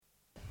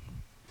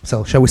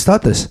So, shall we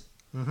start this?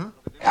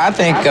 I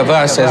think of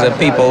us as a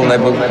people that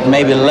were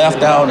maybe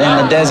left out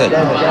in the desert.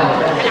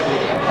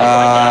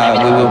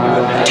 We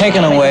were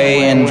taken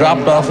away and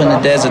dropped off in the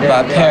desert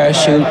by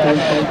parachute.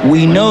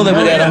 We know that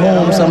we got a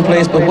home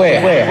someplace, but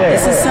where?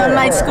 This is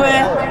Sunlight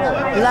Square,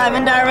 live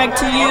and direct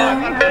to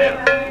you.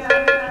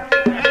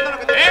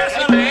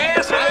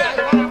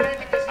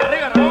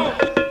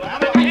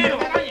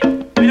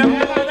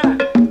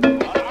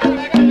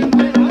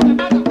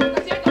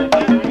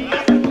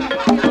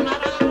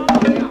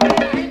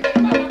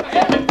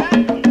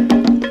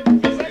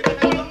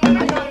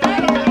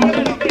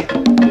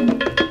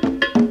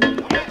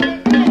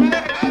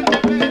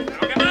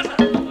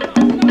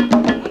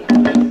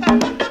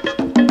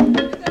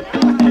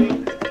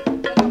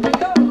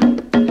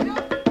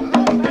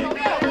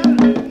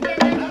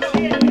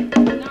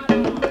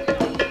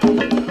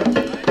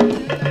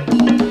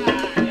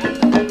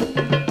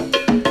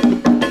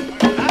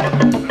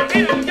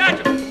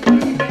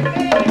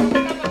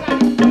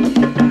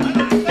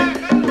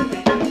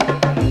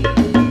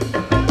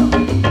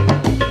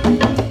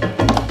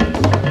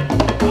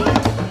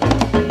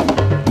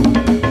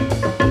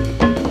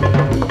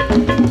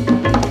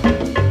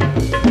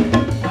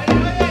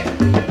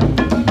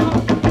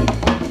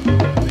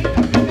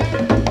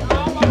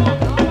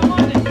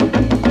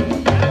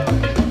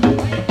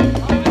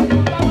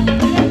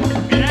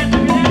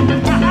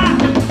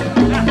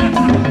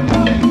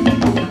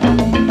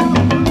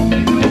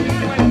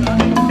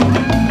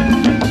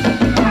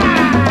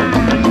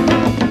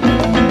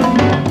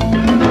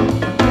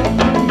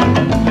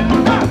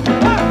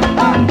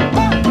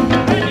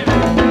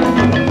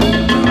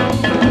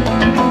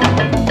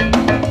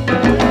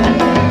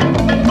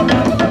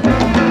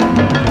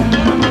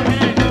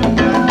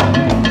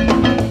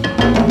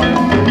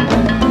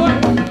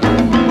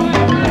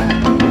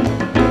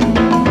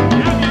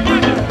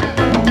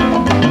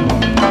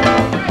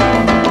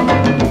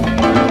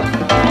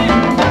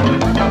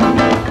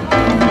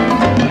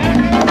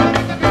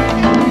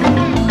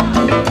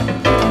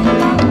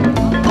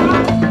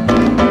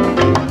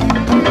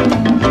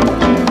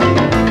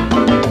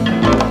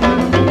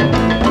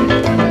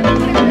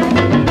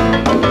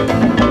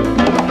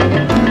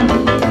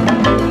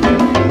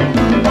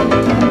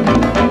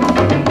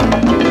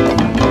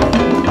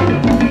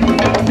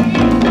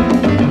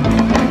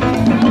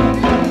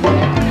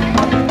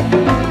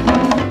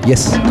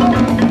 Yes,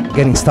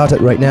 getting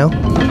started right now.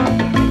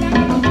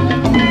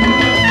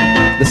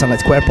 The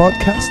Sunlight Square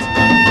podcast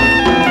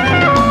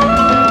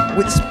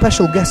with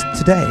special guest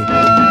today,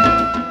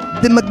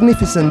 the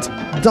magnificent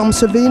Dom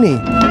Servini.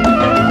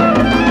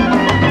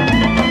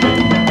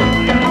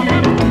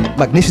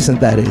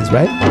 Magnificent that is,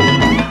 right?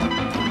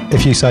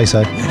 If you say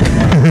so.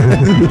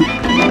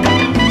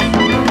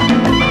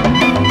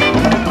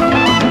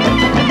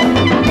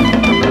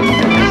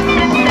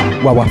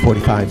 Wawa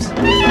 45s.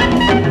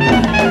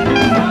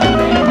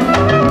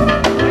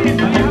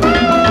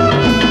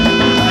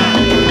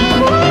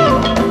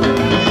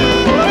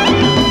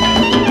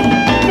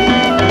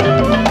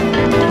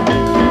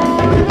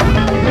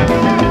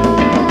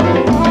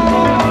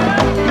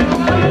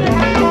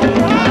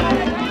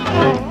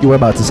 You were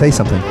about to say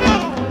something.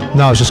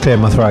 No, I was just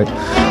clearing my throat.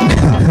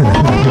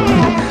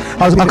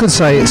 I could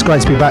say it's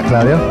great to be back,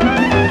 Claudia.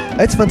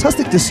 It's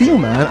fantastic to see you,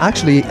 man.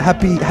 Actually,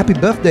 happy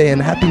birthday and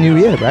happy New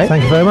Year, right?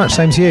 Thank you very much.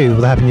 Same to you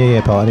with a happy New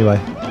Year part, anyway.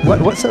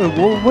 What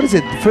is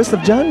it? 1st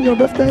of Jan, your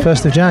birthday?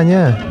 1st of Jan,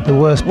 yeah. The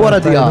worst What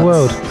birthday are the in the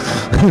world.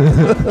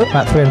 odds?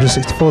 About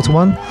 364 to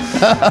 1.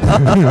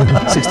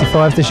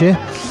 65 this year.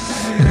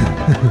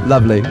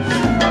 Lovely.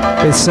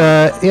 It's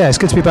it's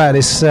good to be back.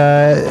 It's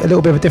a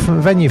little bit of a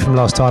different venue from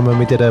last time when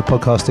we did a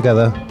podcast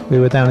together. We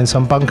were down in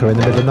some bunker in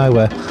the middle of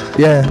nowhere.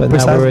 Yeah, but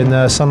now we're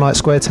in Sunlight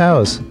Square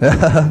Towers with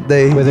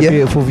a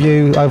beautiful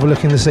view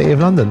overlooking the city of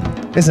London.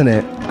 Isn't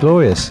it?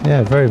 Glorious.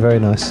 Yeah, very, very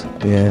nice.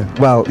 Yeah.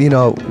 Well,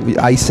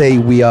 I say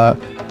we are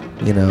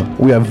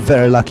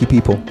very lucky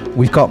people.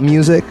 We've got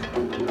music.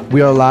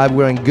 We are alive.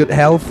 We're in good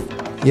health.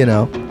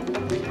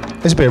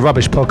 This would be a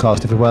rubbish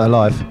podcast if we weren't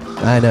alive.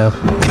 I know.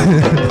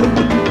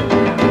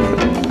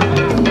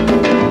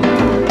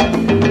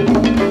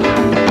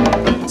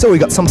 So we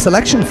got some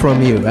selection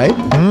from you, right?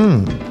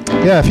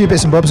 Yeah, a few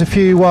bits and bobs, a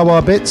few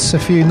wah-wah bits, a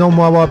few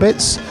non-wah-wah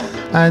bits.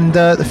 And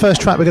the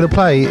first track we're going to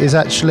play is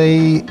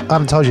actually, I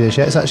haven't told you this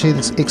yet,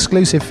 it's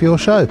exclusive for your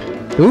show.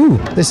 Ooh.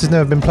 This has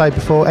never been played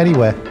before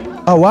anywhere.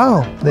 Oh,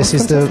 wow. This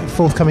is the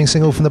forthcoming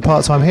single from the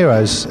Part-Time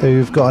Heroes,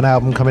 who've got an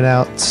album coming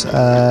out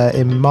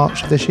in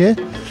March of this year.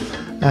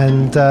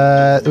 And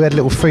we had a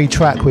little free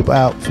track we put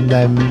out from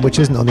them, which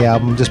isn't on the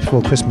album, just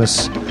before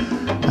Christmas.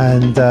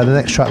 And the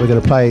next track we're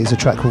going to play is a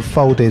track called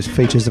Folded,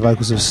 features the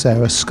vocals of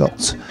Sarah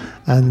Scott.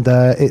 And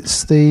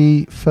it's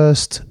the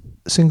first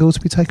single to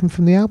be taken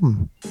from the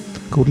album,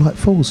 called Light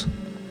Falls.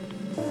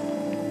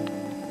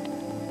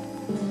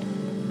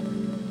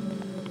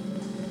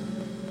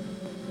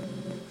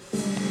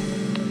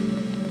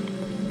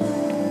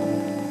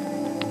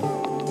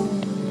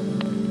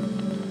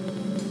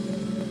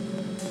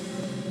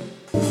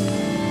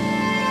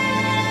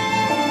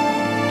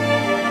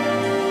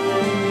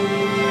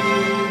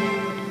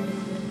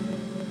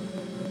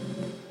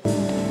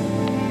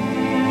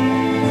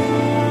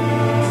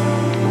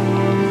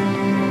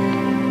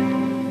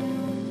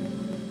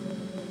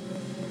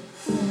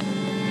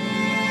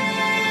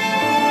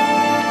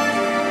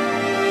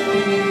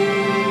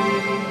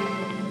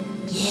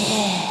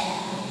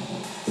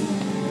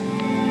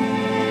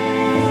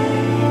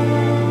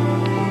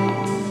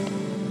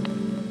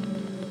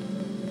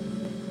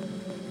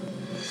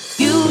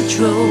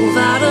 Drove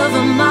out of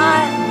a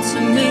mile to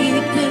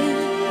meet me,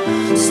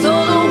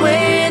 stole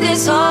away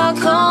this heart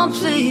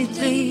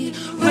completely.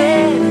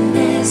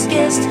 Redness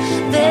guessed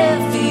there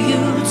for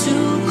you to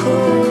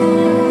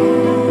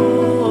call.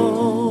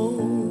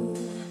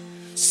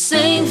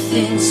 Same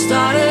thing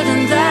started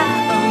and that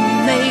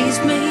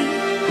amazed me.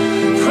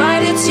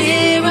 Cried a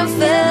tear and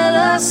fell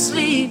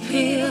asleep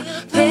here.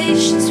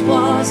 Patience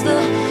was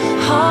the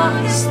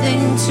hardest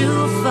thing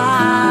to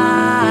find.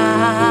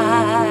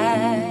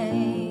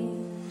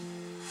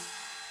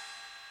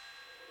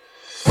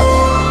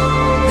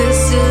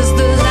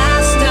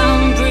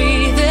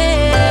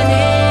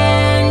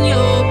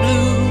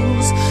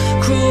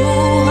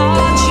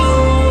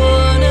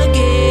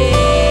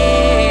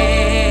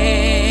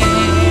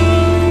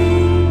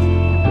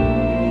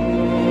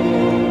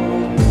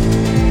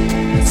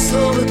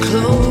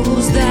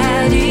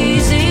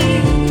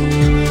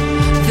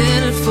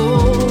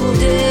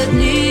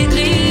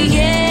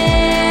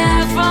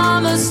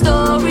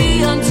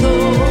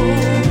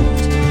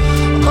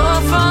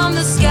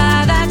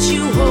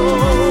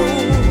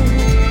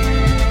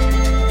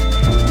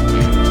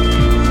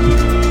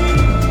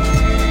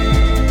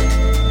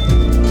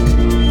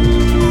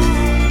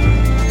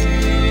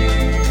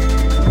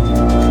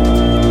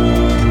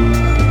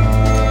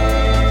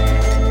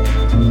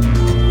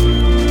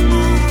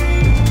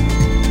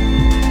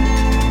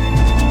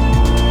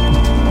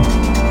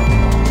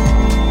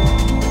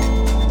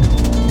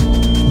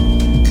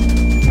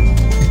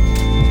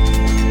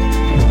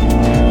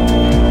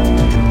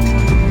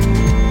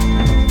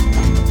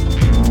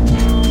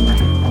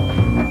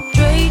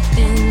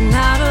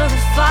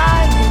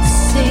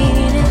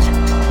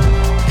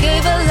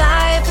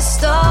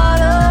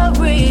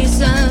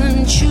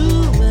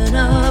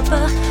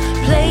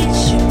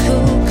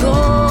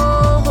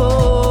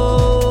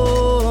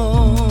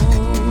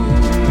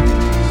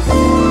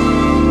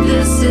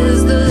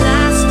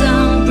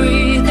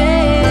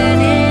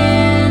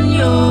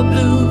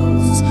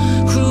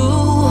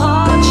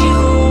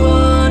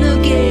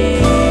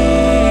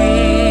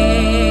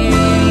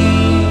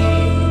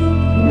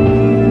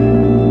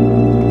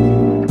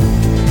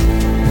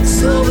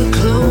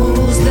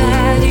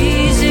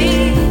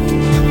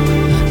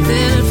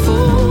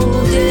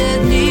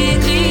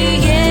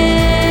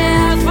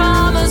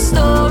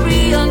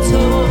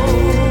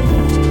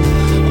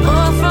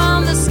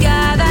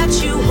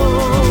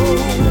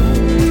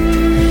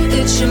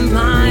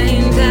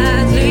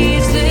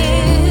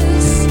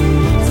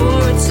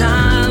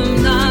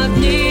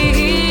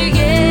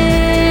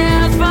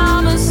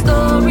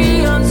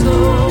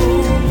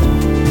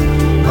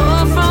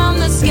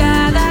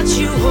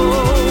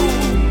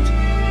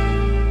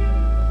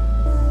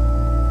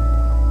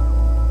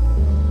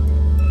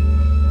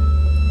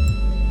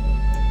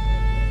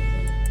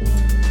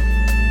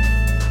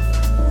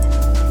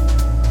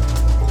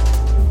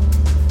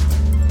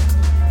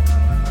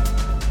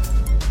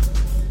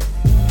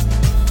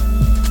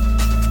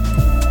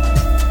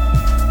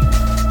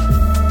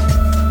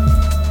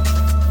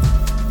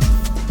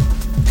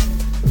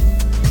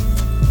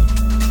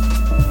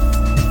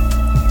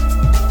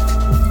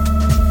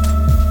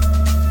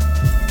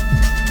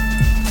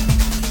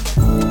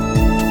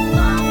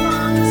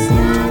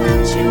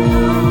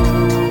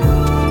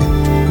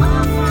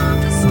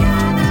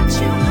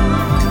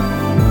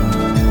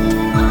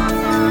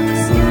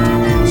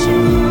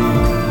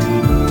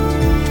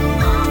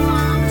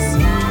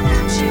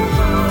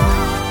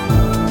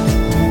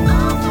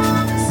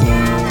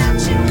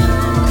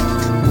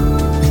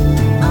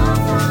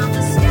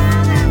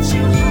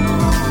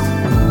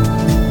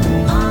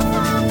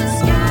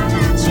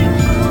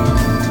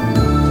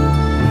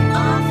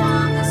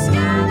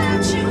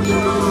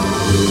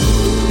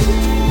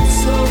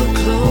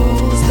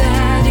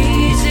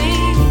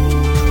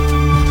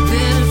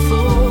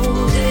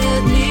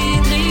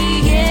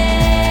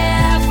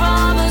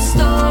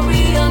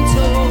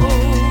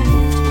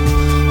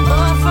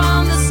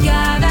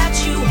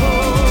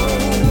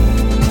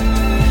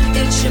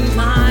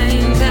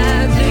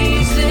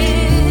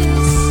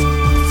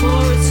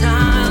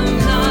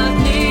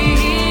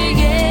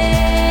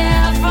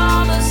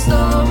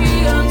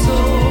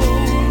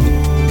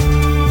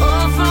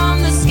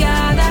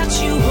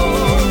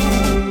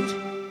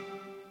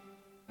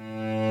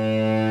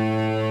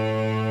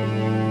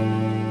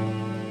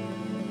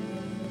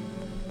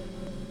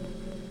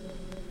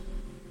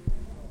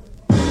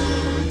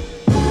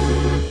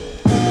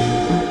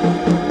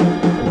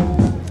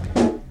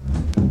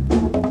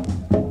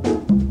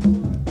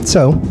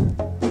 So,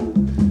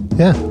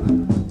 yeah.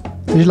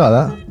 Did you like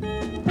that?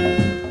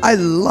 I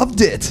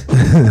loved it.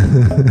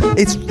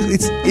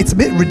 It's a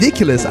bit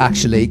ridiculous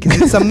actually,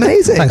 because it's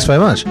amazing. Thanks very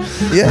much.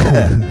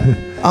 Yeah.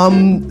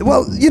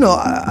 Well, you know,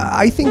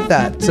 I think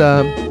that.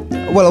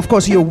 Well, of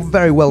course, you're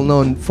very well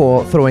known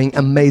for throwing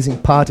amazing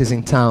parties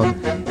in town,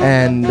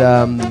 and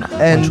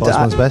Twice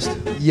one's best.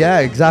 Yeah,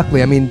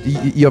 exactly. I mean,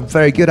 you're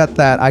very good at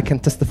that. I can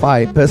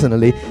testify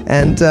personally.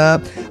 And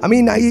I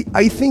mean,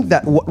 I think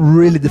that what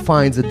really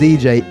defines a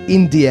DJ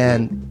in the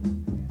end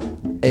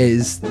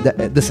is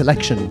the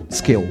selection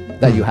skill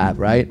that you have,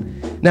 right?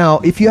 Now,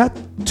 if you had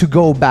to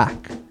go back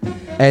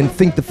and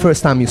think the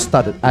first time you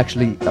started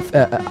actually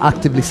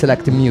actively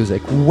selecting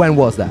music, when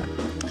was that?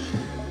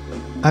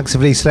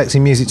 Actively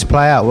selecting music to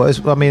play out.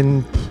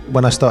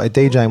 When I started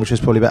DJing, which was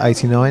probably about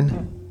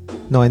 89,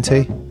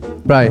 90,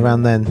 right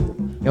around then.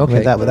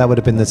 Okay, that would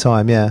have been the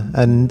time, yeah.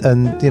 And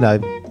you know,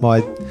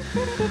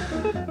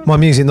 my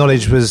music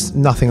knowledge was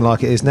nothing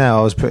like it is now.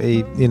 I was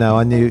pretty, you know,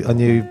 I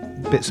knew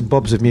bits and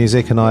bobs of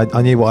music, and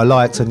I knew what I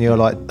liked. I knew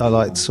I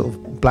liked sort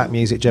of black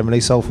music generally,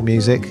 soulful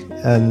music,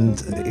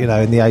 and you know,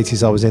 in the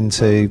 80s I was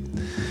into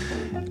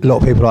a lot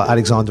of people like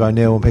Alexander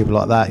O'Neal and people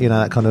like that, you know,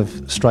 that kind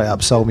of straight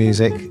up soul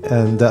music,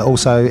 and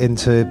also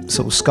into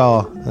sort of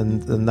ska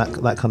and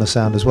that kind of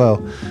sound as well.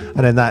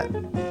 And then that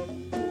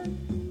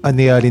in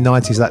the early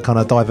 90s that kind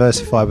of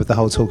diversified with the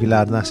whole Talkie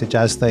Loud and Acid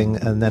Jazz thing,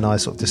 and then I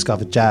sort of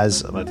discovered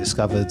jazz, and I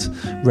discovered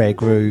rare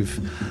groove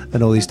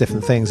and all these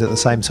different things at the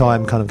same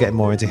time, kind of getting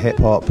more into hip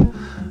hop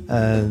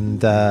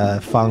and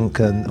funk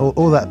and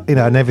all that, you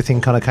know, and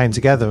everything kind of came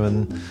together.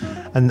 And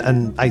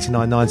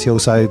 89, 90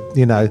 also,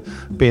 you know,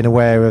 being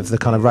aware of the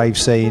kind of rave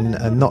scene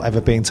and not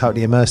ever being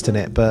totally immersed in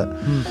it, but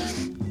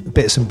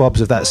bits and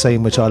bobs of that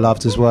scene which I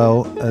loved as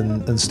well,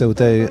 and still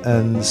do.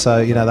 And so,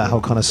 you know, that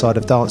whole kind of side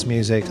of dance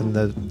music and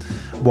the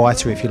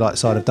whiter, if you like,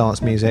 side of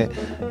dance music,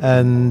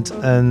 and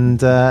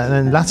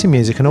then Latin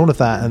music and all of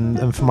that.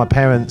 And for my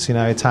parents, you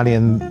know,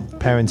 Italian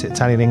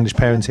English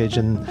parentage,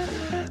 and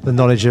the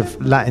knowledge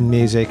of Latin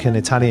music and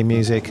Italian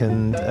music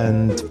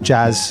and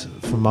jazz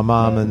from my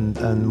mum,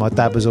 and my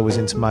dad was always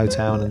into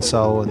Motown and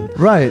soul. And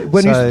right.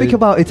 When you speak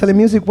about Italian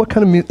music, what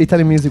kind of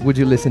Italian music would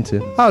you listen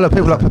to? Oh, look,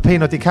 people like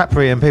Peppino Di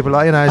Capri and people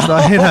like, you know, it's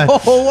like, you know,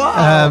 oh,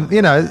 wow.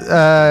 You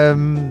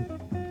know,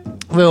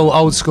 real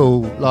old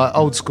school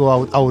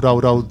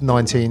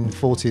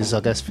 1940s, I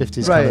guess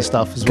 50s kind of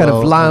stuff as well. Kind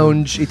of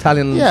lounge,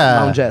 Italian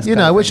lounge-esque. You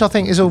know, which I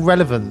think is all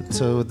relevant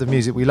to the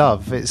music we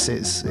love. It's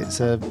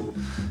a,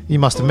 you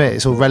must admit,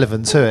 it's all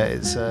relevant to it.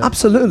 It's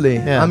absolutely.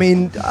 Yeah. I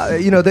mean,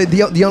 you know,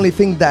 the only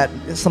thing that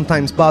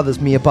sometimes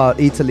bothers me about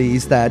Italy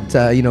is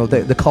that you know,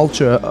 the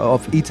culture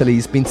of Italy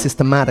has been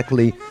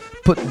systematically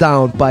put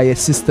down by a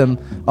system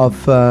of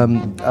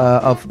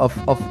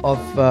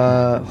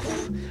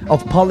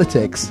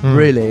politics.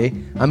 Really,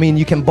 I mean,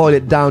 you can boil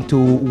it down to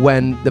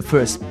when the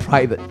first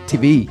private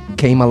TV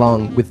came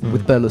along with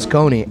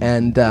Berlusconi,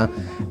 and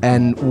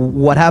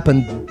what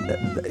happened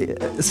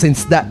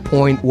since that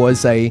point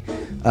was a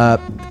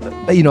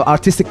you know,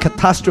 artistic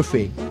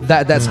catastrophe.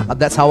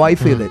 That's how I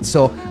feel it.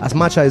 So as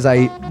much as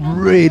I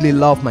really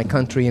love my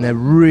country, and I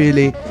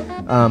really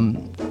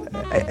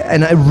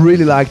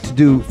like to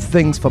do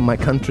things for my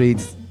country,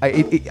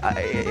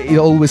 it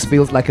always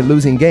feels like a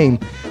losing game.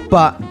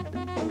 But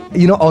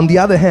you know, on the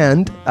other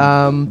hand,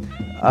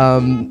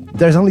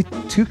 there's only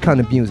two kind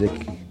of music,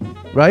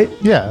 right?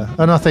 Yeah,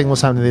 and I think what's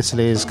happening in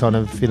Italy is kind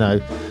of, you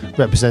know,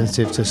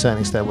 representative to a certain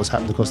extent what's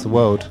happened across the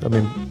world. I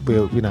mean, we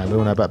all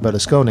know about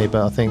Berlusconi,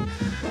 but I think,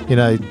 you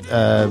know,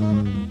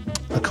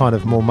 a kind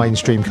of more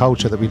mainstream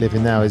culture that we live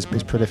in now is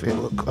prolific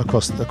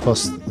across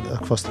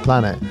the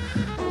planet.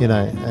 You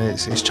know, and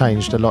it's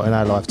changed a lot in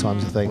our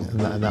lifetimes, I think, in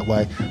that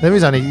way. There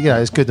is only, you know,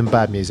 it's good and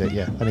bad music.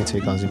 Yeah, only two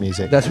kinds of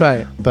music. That's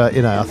right. But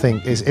you know, I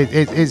think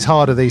it's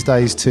harder these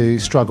days to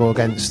struggle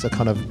against the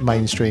kind of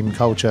mainstream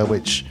culture,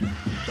 which,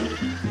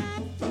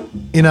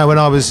 you know, when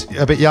I was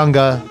a bit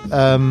younger,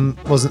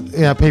 wasn't,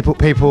 you know,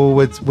 people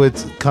would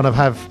kind of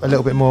have a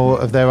little bit more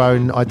of their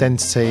own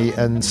identity,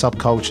 and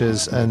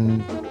subcultures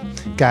and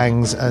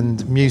gangs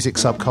and music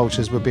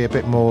subcultures would be a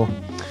bit more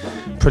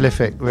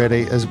prolific,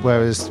 really,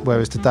 whereas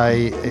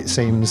today it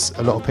seems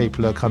a lot of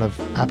people are kind of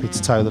happy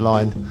to toe the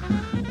line,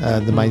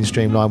 the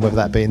mainstream line, whether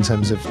that be in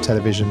terms of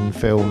television,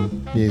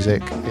 film,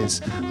 music.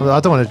 I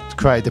don't want to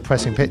create a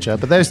depressing picture,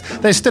 but there's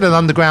still an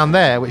underground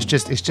there, which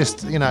it's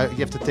just, you know, you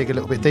have to dig a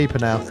little bit deeper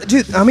now.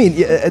 Dude, I mean,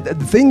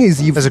 the thing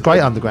is, there's a great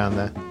underground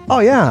there.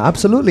 Oh yeah,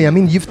 absolutely. I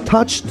mean, you've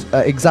touched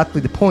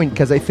exactly the point,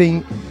 because I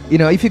think, you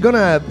know, if you're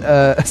gonna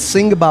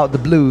sing about the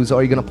blues,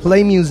 or you're gonna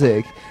play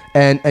music,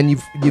 and you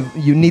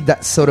need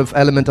that sort of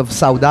element of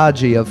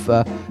saudade, of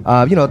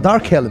you know,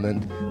 dark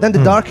element, then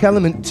the dark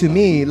element, to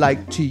me,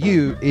 like to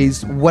you,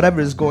 is whatever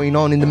is going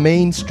on in the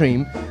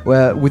mainstream,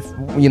 where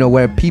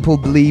people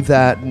believe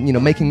that, you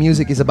know, making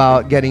music is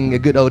about getting a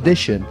good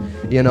audition.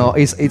 You know,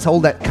 it's all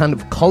that kind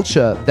of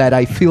culture that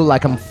I feel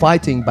like I'm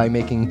fighting by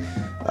making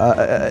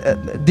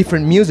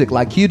different music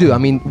like you do. I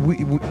mean,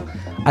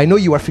 I know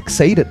you are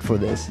fixated for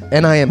this,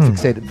 and I am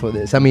fixated for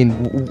this. I mean,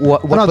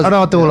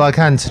 I'll do all I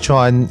can to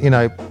try and, you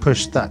know,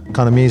 push that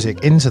kind of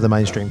music into the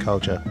mainstream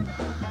culture.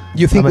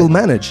 You think we'll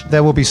manage?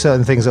 There will be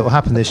certain things that will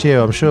happen this year,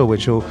 I'm sure,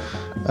 which will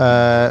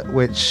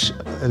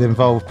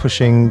involve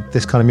pushing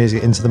this kind of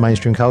music into the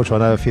mainstream culture. I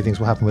know a few things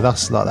will happen with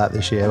us like that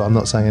this year. I'm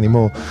not saying any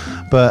more,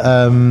 but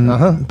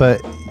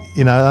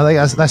you know, I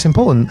think that's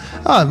important.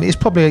 It's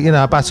probably, you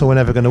know, a battle we're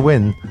never going to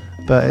win,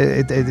 But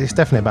it's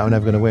definitely about we're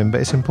never going to win.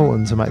 But it's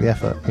important to make the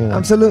effort. You know?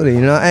 Absolutely,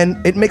 you know, and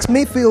it makes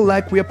me feel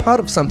like we're part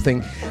of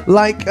something,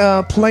 like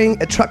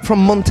playing a track from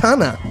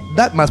Montana.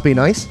 That must be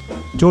nice.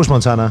 George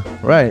Montana.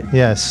 Right.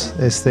 Yes,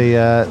 it's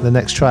the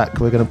next track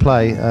we're going to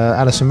play.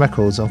 Allison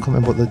Records. I can't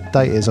remember what the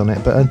date is on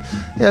it, but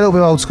yeah, a little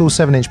bit of old school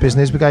 7-inch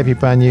business. We gave you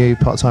brand new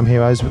Part-Time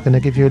Heroes. We're going to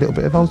give you a little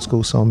bit of old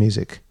school soul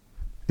music.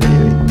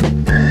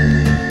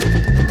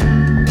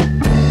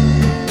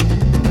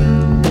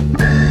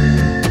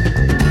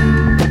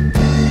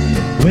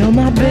 Well,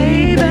 my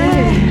baby,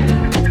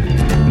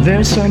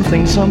 there's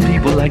something some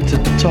people like to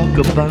talk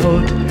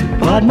about,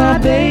 but my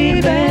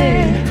baby,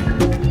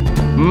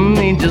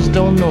 they just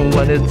don't know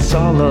what it's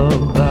all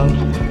about.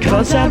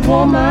 'Cause that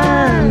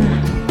woman,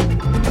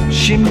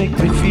 she make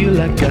me feel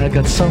like I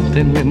got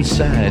something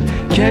inside.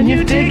 Can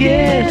you dig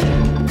it?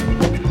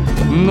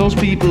 Those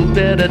people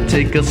better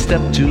take a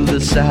step to the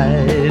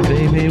side.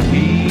 Baby,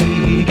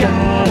 we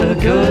got a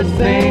good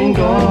thing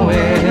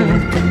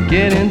going.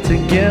 Getting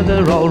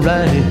together,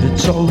 alright,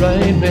 it's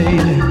alright,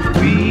 baby.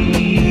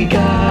 We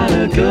got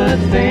a good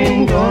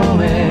thing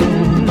going.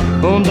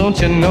 Oh, don't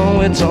you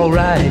know it's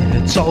alright,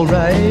 it's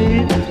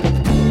alright.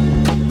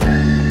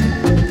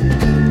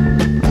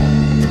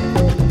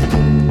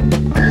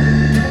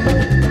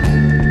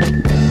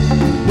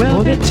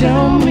 Well, they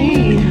tell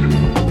me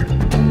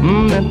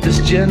that this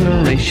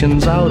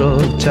generation's out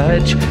of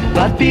touch,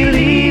 but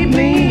believe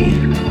me,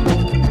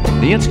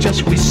 it's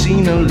just we've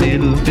seen a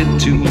little bit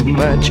too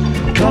much.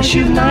 'Cause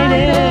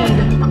united,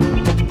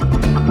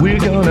 we're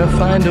gonna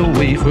find a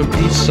way for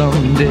peace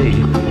someday.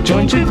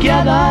 Join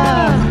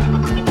together,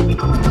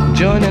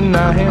 joining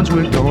our hands,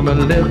 we're gonna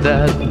live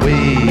that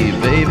way.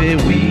 Baby,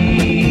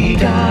 we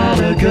got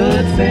a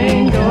good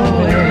thing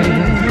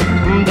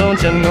going.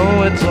 Don't you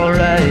know it's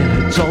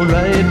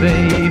alright,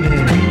 baby.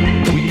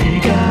 We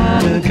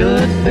got a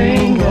good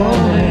thing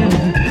going.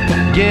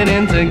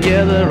 Getting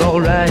together,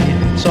 alright,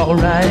 it's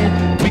alright.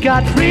 We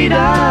got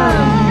freedom,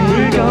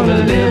 we're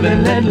gonna live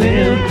and let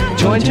live.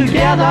 Join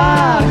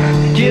together,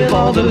 give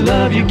all the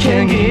love you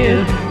can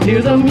give.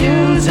 Hear the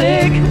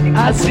music,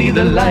 I see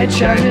the light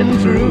shining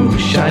through.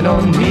 Shine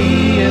on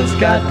me, it's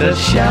got the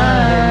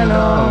shine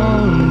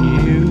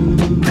on you.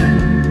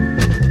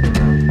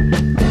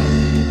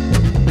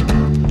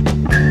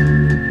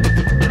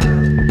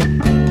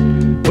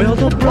 Well,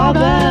 the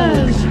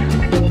brothers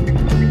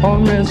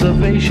on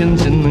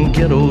reservations in the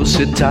ghetto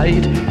sit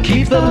tight,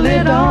 keep the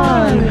lid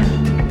on.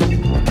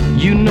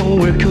 You know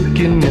we're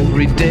cooking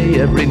every day,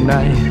 every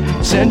night.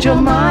 Send your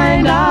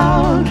mind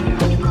out.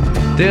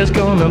 There's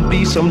gonna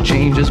be some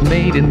changes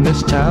made in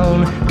this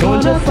town.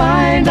 Going to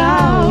find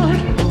out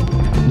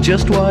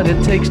just what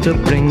it takes to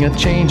bring a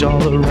change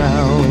all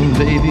around.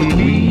 Baby,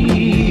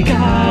 we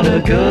got a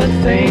good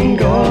thing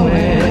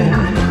going.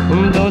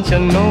 Don't you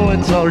know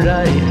it's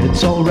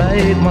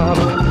alright,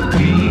 mama.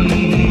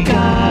 We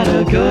got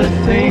a good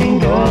thing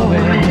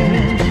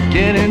going.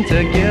 Getting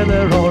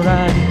together,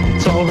 alright,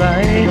 it's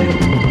alright.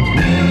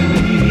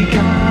 We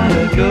got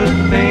a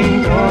good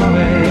thing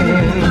going.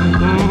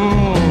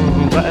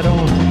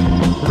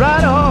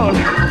 Right on,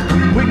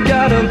 we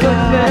got a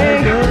good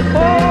thing.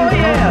 Oh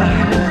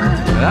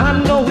yeah,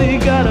 I know we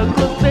got a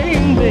good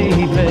thing,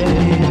 baby.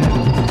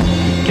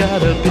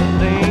 Got a good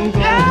thing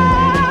going.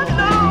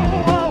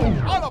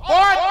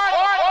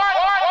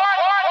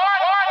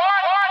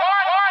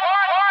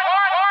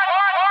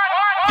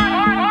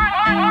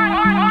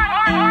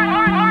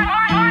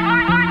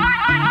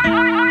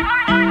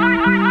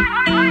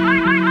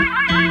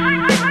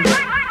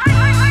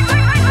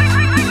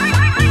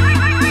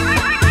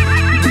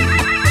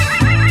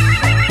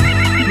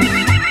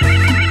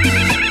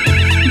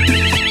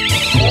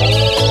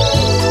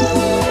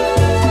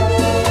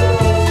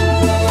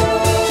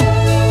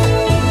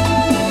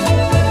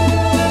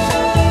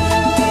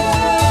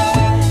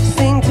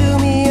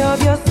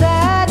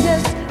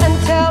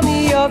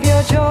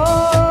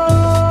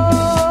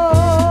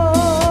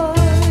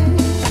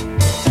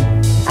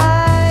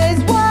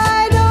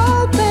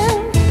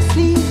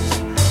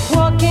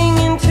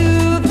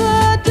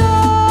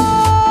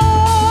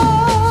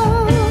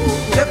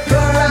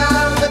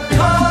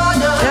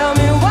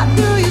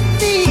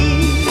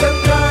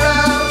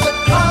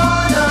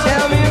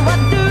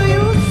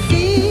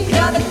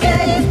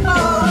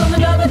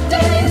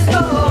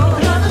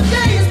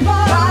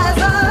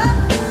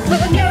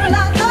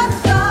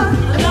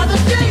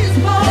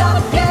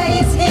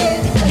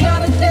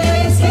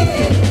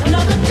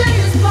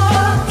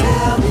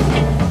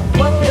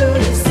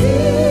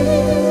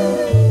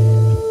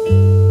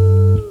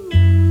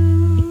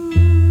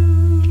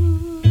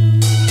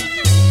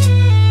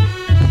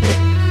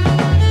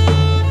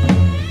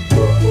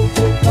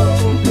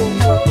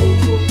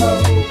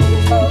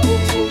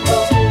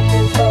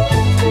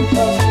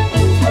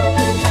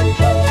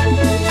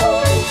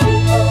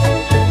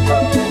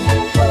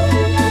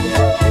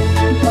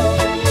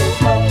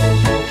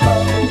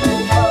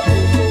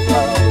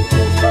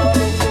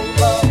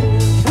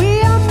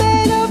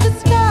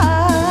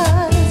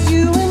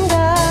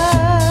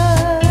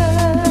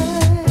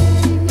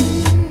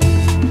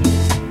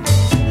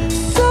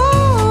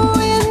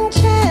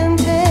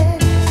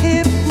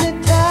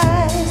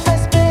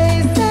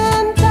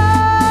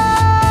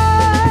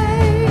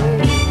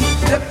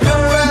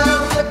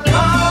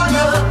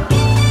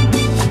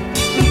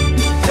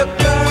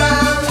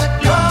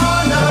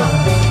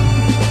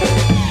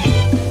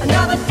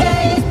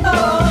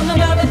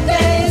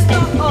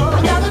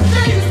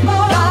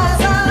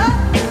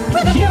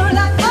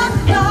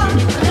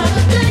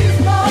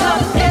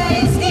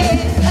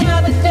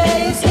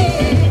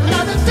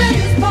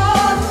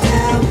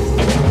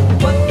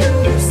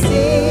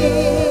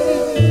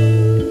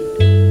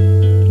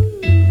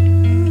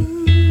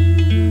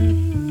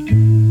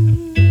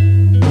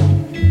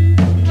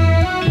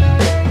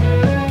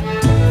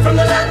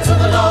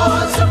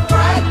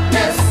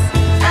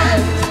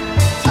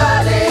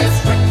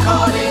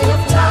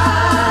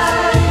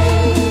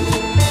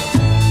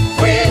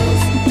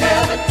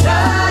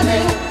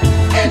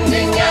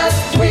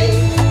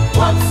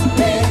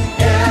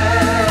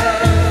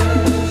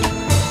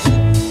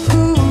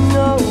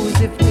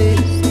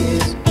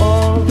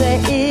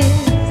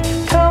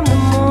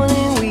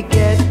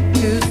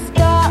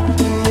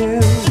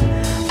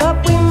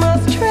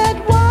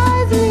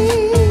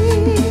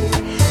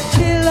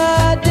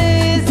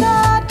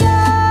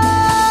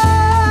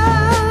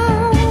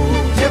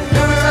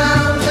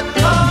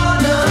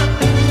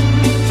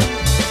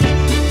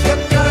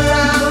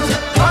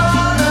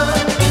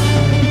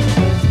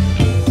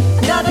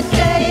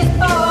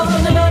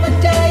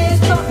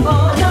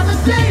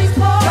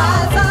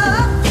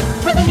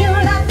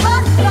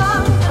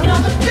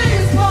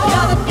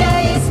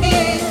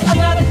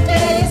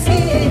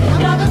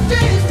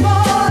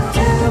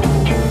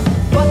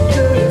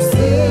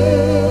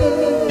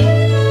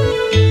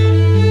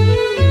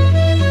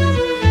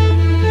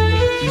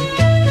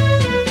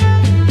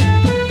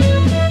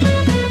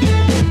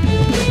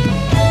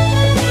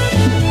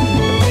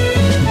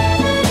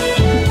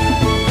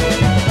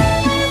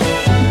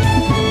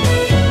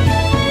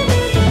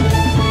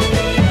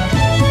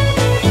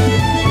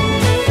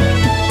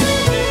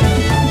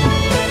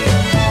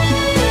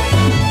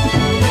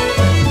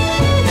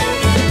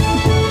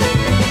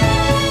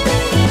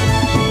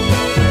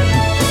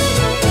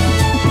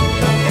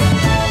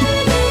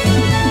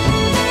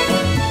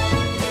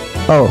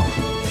 Oh,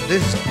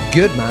 this is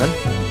good, man.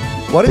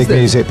 What is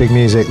this? Big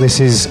music.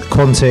 This is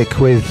Quantic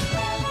with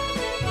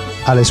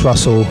Alice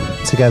Russell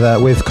together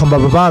with Combo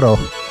Barbaro.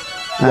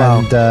 Wow.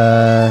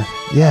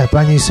 And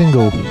brand new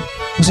single.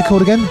 What's it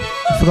called again?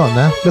 I've forgotten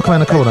now. Look Around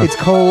the Corner. It's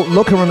called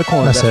Look Around the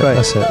Corner. That's right.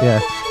 That's it, yeah.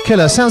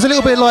 Killer. Sounds a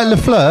little bit like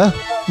LaFleur,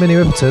 Minnie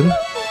Riperton.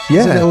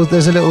 Yeah.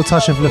 There's a little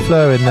touch of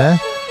LaFleur in there,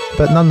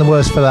 but none the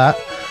worse for that.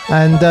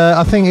 And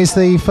I think it's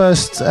the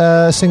first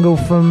single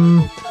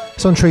from...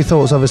 It's on True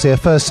Thoughts, obviously. A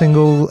first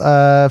single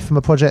from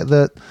a project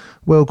that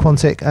Will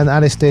Quantic and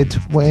Alice did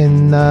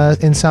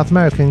in South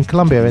America, in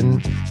Colombia,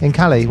 in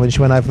Cali, when she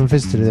went over and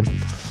visited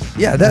him.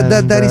 Yeah,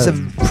 that is a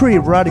pretty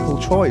radical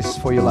choice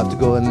for your life to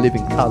go and live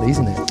in Cali,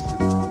 isn't it?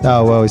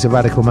 Oh, well, he's a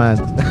radical man.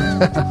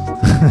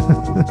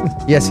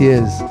 Yes, he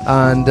is.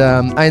 And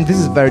this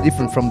is very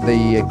different from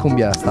the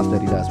cumbia stuff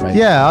that he does, right?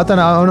 Yeah, I don't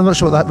know. I'm not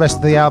sure what the rest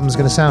of the album's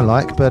going to sound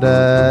like, but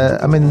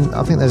I mean,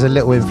 I think there's a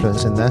little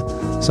influence in there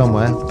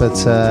somewhere. But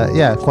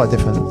yeah, quite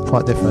different.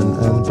 But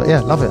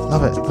yeah, love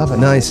it.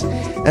 Nice.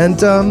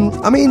 And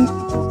I mean,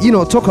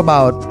 talk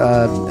about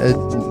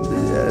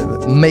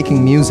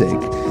making music.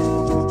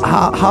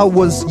 How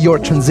was your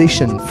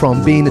transition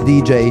from being a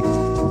DJ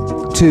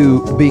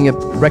to being a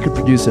record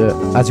producer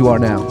as you are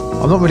now?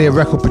 I'm not really a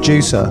record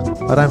producer.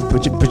 I don't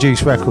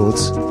produce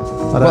records.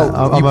 You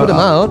put them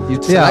out. You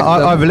select them.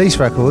 I release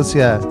records.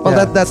 Yeah. Well,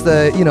 yeah. that's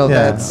the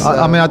That's.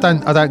 I mean, I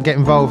don't get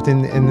involved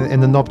in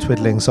the knob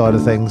twiddling side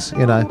of things.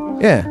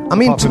 Yeah. I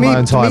mean, to me,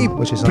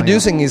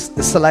 producing is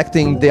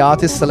selecting the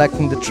artists,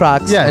 selecting the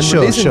tracks, and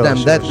releasing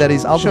them. That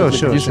is ultimately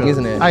producing,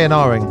 isn't it?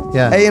 A&R'ing.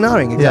 Yeah.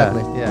 A&R'ing,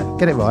 exactly. Yeah.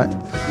 Get it right.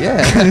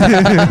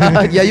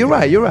 Yeah. Yeah, you're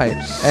right.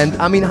 And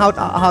I mean, how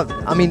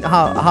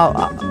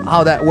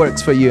that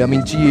works for you? I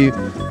mean, do you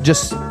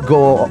just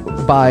go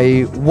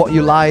by what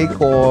you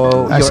like or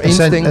your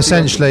instinct?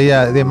 Essentially,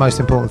 yeah. The most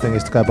important thing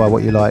is to go by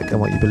what you like and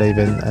what you believe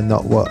in, and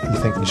not what you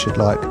think you should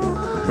like.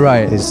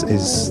 Right.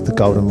 Is the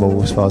golden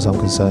rule as far as I'm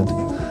concerned.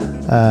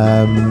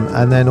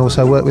 And then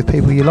also work with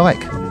people you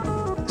like.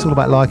 It's all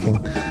about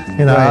liking.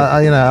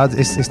 Right.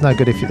 It's no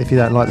good if you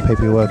don't like the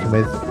people you're working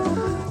with,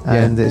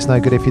 and it's no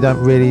good if you don't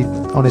really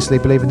honestly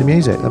believe in the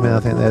music. I mean, I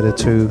think they're the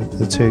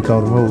two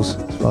golden rules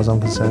as far as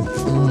I'm concerned.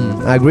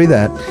 I agree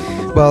that.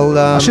 Well,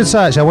 I should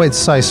say, actually, I wanted to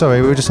say,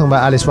 sorry, we were just talking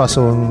about Alice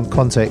Russell and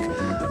Quantic.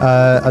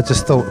 I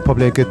just thought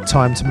probably a good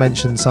time to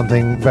mention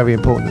something very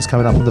important that's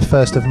coming up on the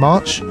 1st of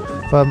March.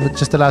 If I'm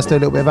just allowed to do a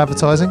little bit of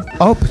advertising.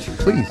 Oh,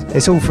 please.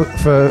 It's all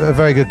for a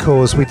very good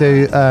cause. We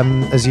do,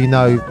 as you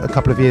know, a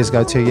couple of years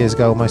ago, 2 years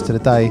ago, almost to the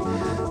day,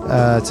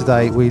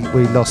 today, we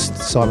lost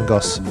Simon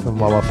Goss from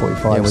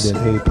YY45,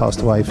 who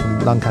passed away from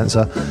lung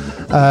cancer.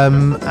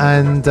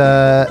 And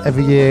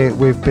every year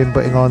we've been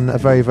putting on a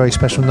very, very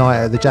special night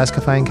at the Jazz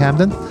Cafe in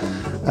Camden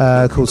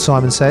called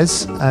Simon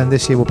Says, and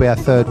this year will be our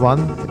third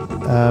one.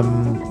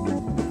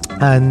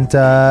 And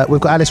we've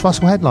got Alice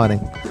Russell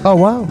headlining. Oh,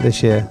 wow.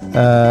 This year,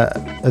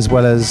 as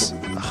well as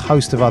a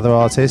host of other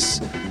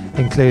artists,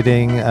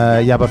 including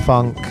Yabba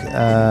Funk,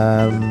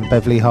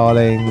 Beverly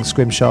Harling,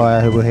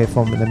 Scrimshire, who we'll hear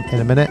from in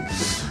a minute.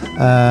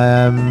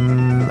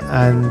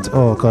 And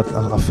oh god,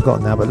 I've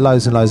forgotten now, but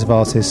loads and loads of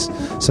artists,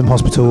 some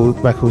Hospital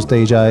Records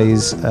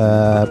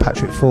DJs,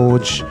 Patrick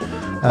Forge,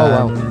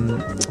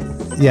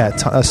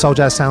 Soul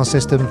Jazz Sound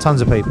System,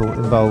 tons of people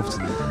involved.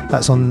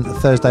 That's on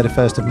Thursday the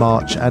 1st of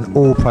March, and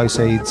all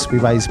proceeds, we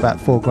raise about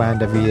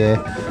 $4,000 every year,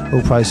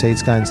 all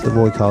proceeds going to the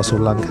Roy Castle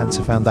Lung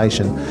Cancer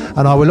Foundation.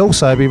 And I will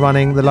also be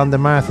running the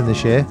London Marathon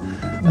this year.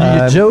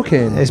 You're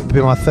joking? It's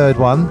been my third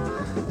one.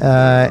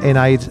 In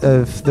aid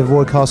of the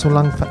Roy Castle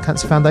Lung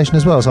Cancer Foundation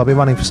as well, so I'll be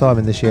running for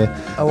Simon this year.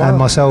 Oh, wow. And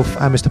myself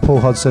and Mr. Paul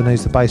Hodson,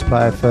 who's the bass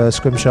player for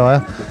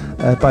Scrimshire,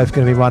 both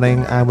going to be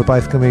running, and we're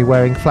both going to be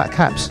wearing flat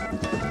caps.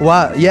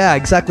 Wow, yeah,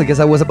 exactly, because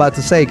I was about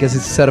to say, because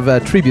it's sort of a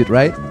tribute,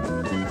 right?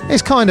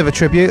 It's kind of a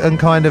tribute, and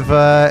kind of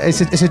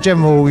it's a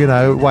general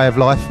way of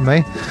life for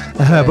me,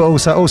 but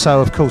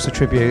also of course a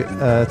tribute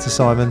to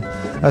Simon.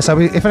 So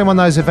if anyone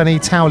knows of any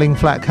toweling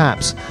flat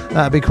caps,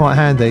 that'd be quite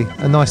handy.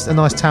 A nice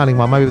toweling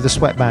one, maybe with a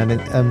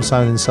sweatband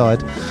sewn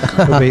inside,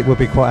 would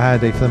be quite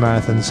handy for the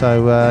marathon.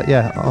 So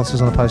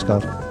answers on a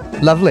postcard.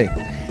 Lovely.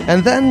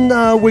 And then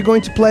we're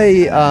going to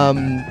play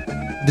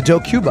the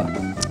Joe Cuba.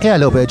 Yeah, a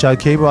little bit of Joe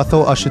Cuba. I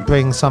thought I should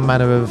bring some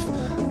manner of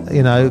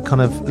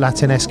kind of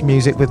Latin-esque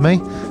music with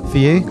me for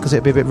you, because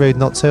it'd be a bit rude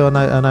not to. I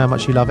know how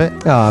much you love it.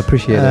 Oh, I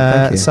appreciate it.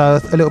 Thank you. So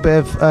a little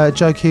bit of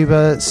Joe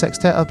Cuba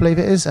Sextet, I believe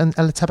it is, and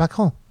El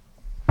Tabacon.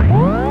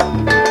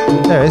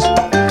 There it is.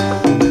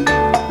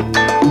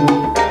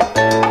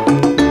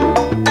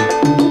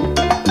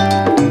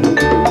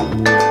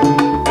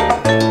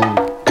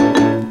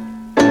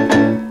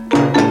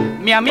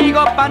 Mi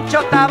amigo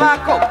Pancho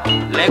Tabaco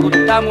le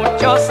gusta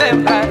mucho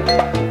sembrar,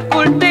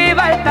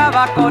 cultiva el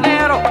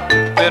tabaconero,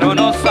 pero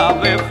no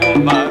sabe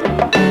fumar.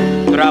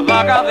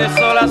 Trabaja de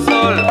sol a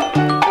sol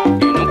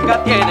y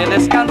nunca tiene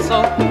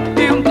descanso,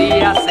 y un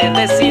día se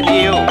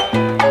decidió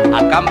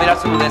a cambiar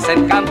su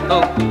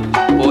desencanto.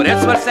 Por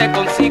eso él se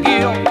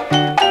consiguió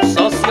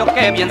socio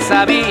que bien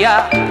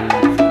sabía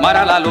fumar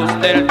a la luz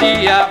del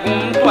día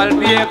junto al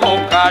viejo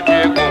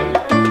callejón.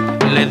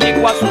 Le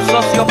dijo a su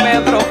socio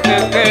Pedro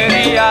que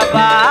quería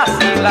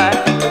vacilar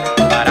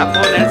para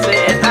ponerse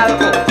en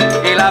algo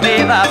y la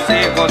vida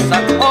se goza.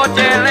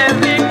 Oye, le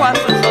dijo a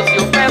su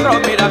socio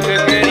Pedro, mira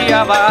que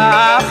quería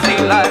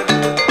vacilar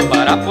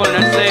para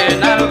ponerse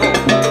en algo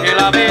y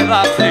la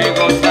vida se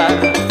goza.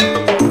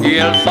 Y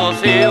el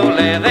socio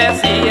le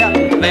decía,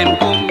 ven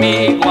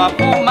conmigo a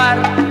fumar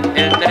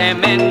el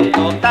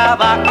tremendo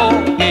tabaco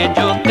que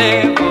yo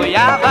te voy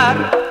a dar.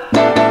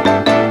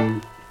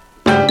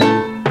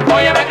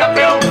 Óyeme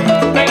campeón,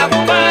 ven a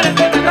fumar el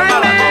tremendo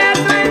tabaco.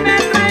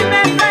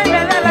 Tráeme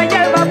de la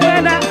hierba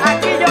buena,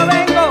 aquí yo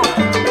vengo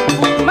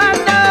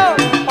fumando.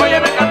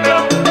 Óyeme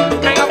campeón,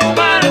 ven a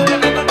fumar el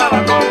tremendo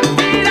tabaco.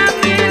 Mira,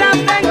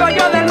 vengo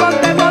yo del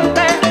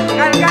monte,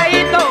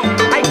 cargadito,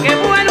 ay qué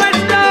bueno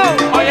esto.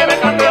 Óyeme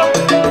campeón,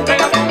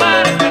 ven a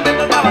fumar el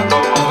tremendo tabaco.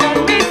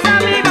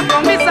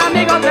 Con mis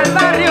amigos del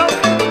barrio,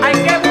 ay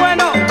qué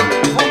bueno,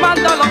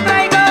 fumando lo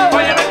traigo.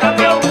 Óyeme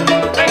campeón,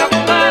 ven a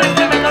fumar el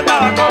tremendo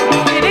tabaco.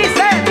 Y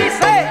dice.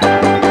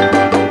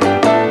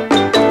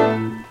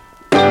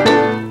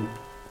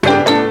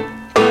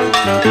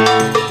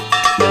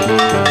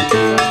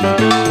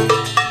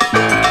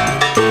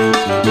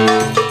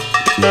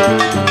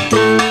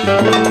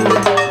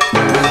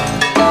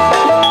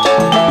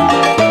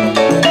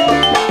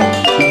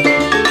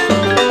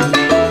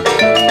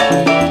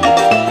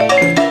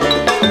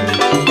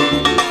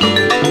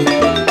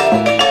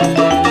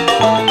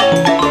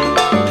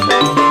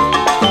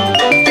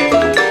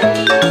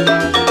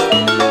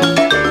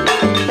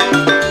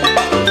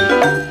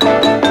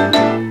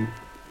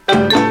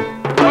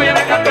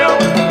 Óyeme campeón,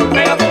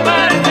 ven a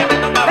fumar el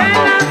tremendo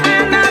tabaco.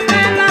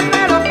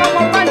 Pero como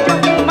Pancho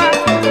fuma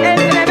el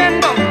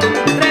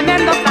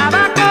tremendo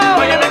tabaco.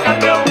 Óyeme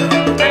campeón,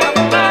 ven a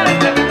fumar el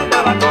tremendo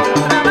tabaco.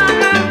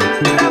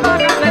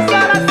 Trabaja de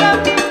sol a sol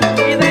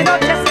y de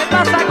noche se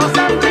pasa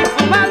gozando y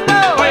fumando.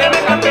 Óyeme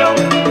campeón,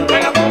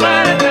 ven a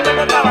fumar el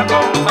tremendo tabaco.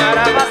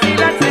 Para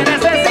vacilar se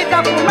necesita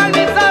fumar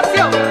mi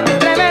socio,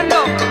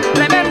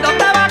 tremendo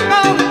tabaco.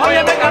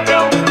 Óyeme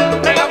campeón,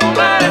 ven a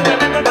fumar el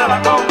tremendo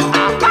tabaco.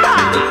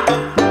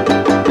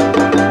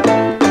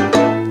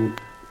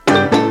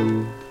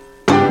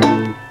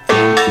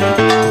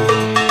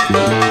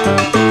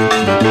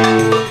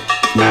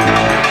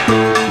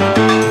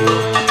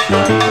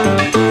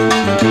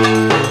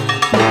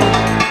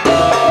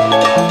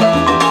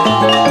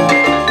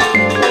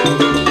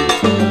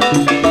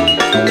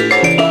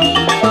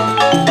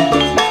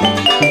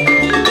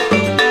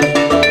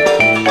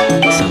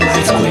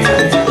 Sunset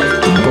Square,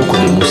 un poco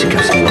de música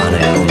cubana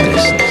en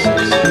Londres.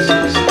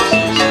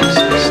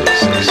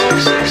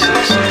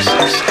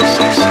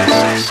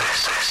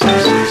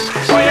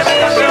 Óyeme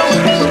campeón,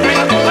 ven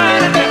a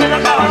fumar el tremendo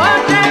tabaco.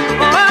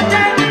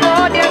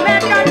 Óyeme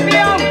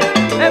campeón,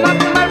 ven a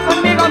fumar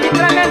conmigo mi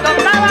tremendo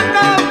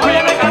tabaco.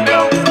 Óyeme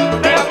campeón,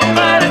 ven a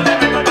fumar el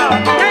tremendo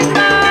tabaco.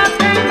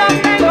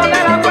 Tengo de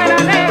la buena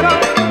negro,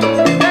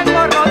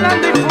 vengo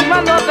rodando y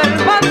fumando del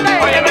monte.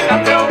 Óyeme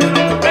campeón,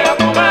 ven a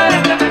fumar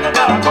el tremendo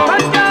tabaco.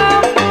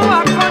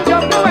 Con yo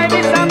y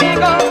mis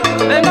amigos,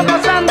 vengo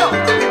gozando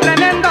mi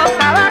tremendo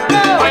tabaco.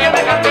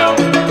 Óyeme campeón,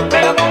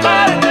 ven a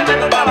fumar el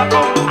tremendo tabaco.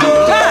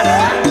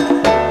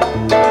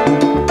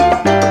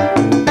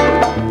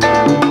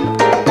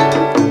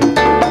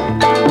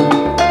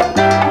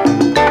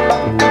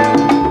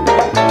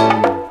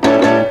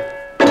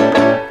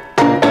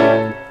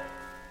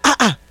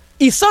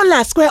 Is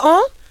Sunlight Square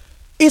on?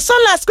 Is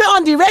Sunlight Square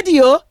on the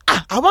radio?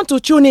 I want to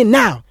tune in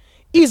now.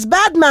 Is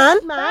Badman?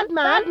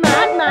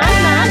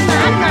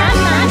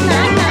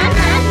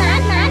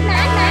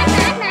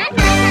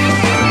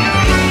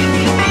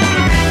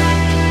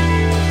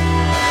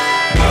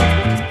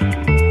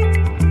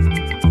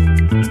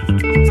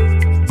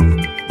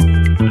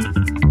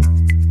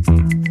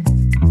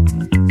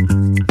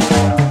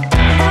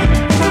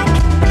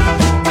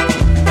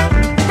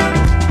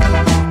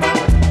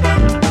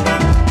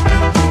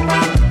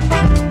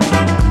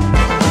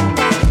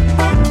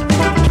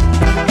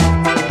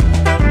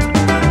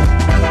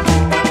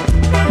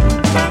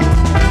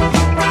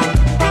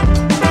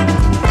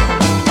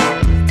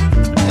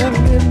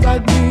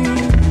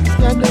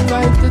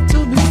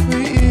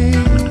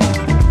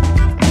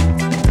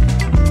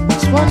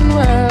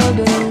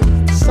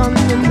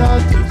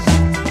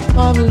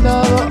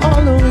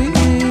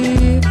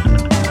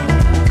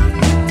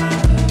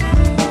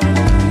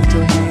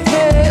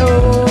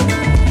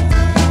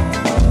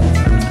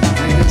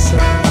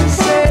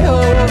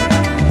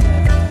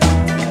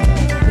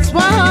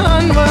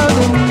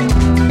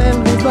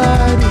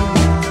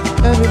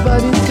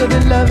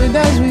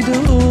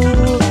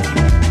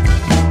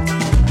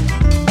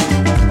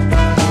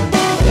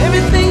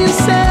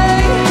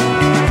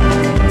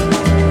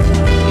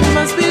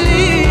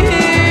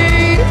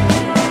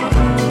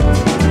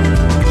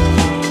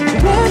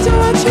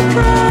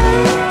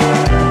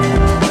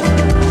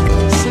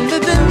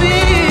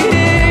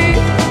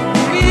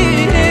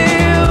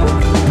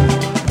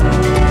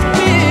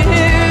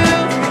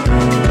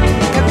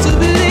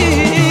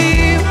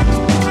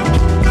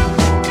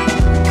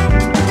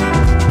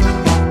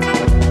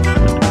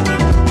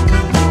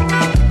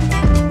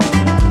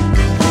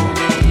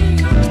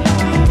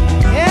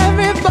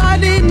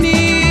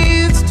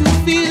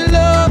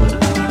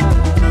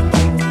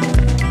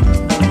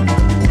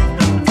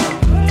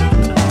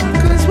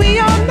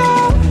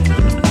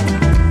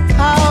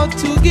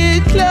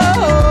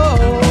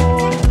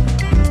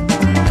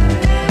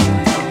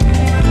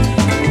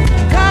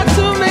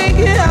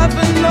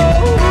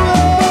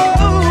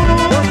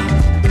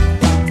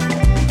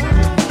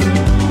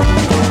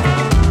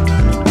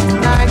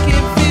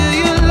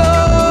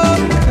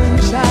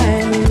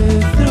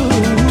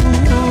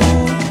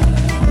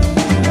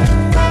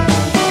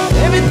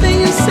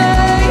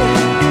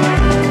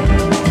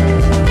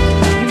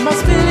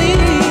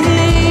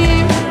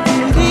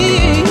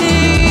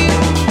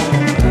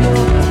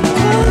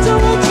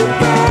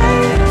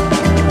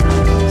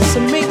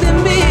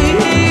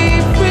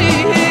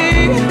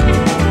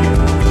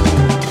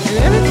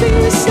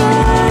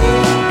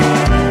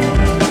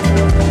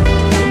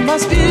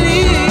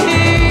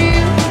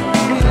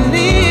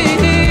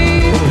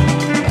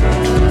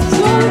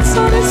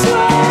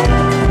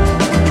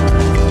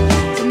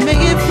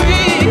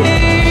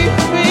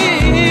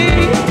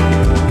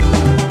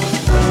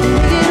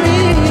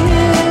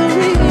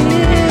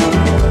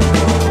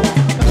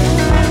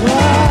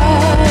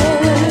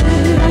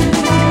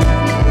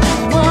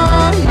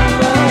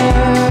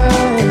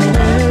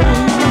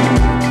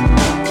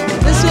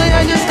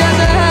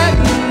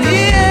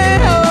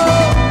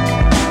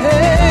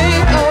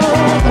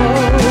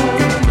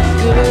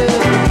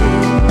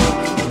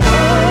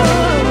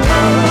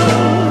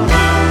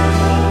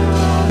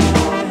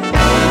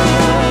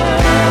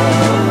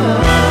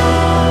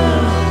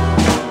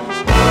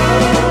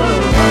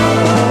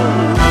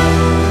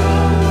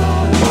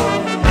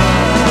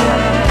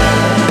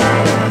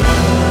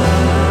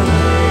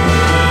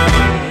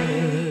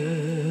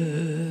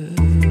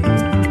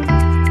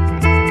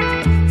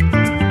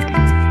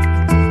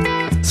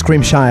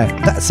 Scrimshire.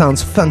 That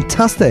sounds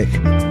fantastic.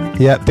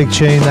 Yeah, big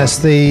tune. That's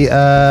the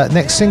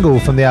next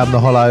single from the album The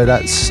Hollow.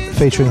 That's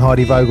featuring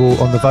Heidi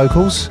Vogel on the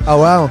vocals. Oh,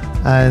 wow.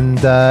 And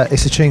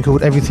it's a tune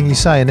called Everything You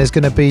Say, and there's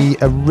going to be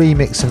a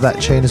remix of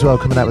that tune as well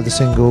coming out with the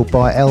single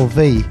by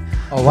LV.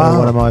 Oh, wow.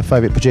 One of my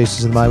favourite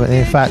producers at the moment. And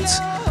in fact,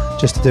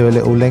 just to do a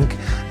little link,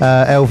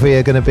 LV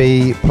are going to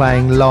be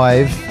playing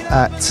live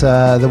at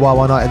the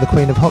Wawa Night at the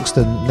Queen of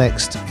Hoxton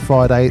next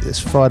Friday. It's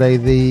Friday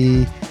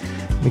the...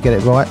 Let me get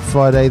it right.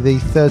 Friday the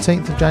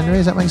 13th of January.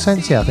 Does that make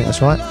sense? Yeah, I think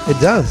that's right. It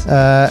does.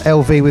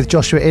 LV with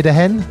Joshua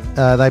Idehen.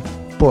 They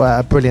brought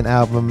out a brilliant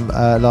album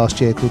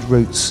last year called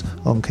Roots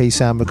on Key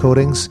Sound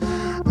Recordings.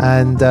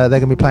 And they're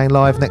going to be playing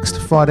live next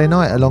Friday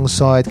night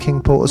alongside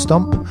King Porter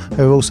Stomp,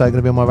 who are also going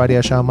to be on my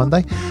radio show on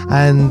Monday.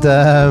 And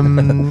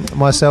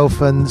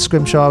myself and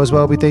Scrimshire as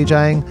well will be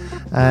DJing.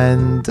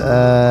 And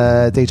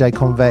DJ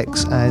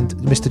Convex and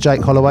Mr.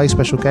 Jake Holloway,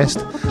 special guest.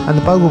 And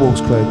the Bogle Walks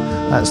crew.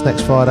 That's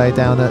next Friday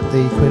down at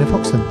the Queen of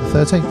Hoxton, the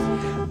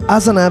 13th.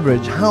 As an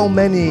average, how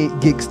many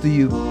gigs do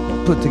you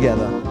put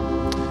together?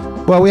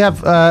 Well, we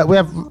have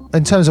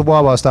in terms of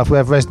Wawa stuff, we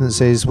have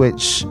residencies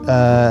which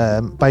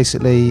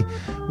basically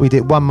we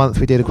did 1 month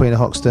we did a Queen of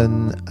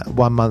Hoxton,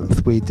 1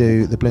 month we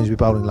do the Bloomsbury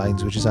Bowling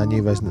Lanes, which is our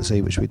new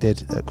residency, which we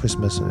did at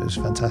Christmas, and it was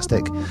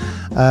fantastic.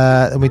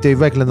 And we do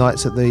regular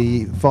nights at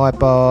the Vibe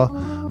Bar.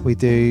 We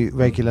do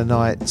regular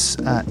nights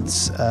at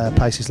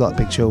places like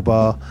Big Chill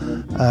Bar.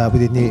 We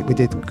did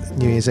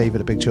New Year's Eve at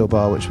the Big Chill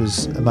Bar, which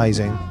was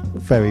amazing.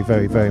 Very,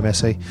 very, very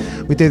messy.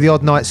 We do the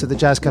odd nights at the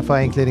Jazz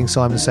Cafe, including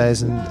Simon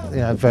Says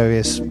and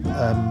various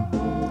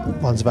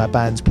ones of our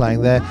bands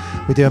playing there.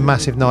 We do a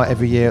massive night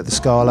every year at the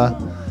Scala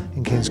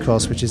in King's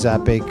Cross, which is our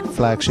big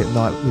flagship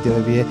night we do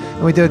every year.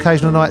 And we do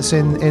occasional nights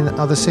in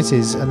other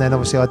cities, and then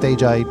obviously I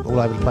DJ all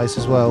over the place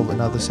as well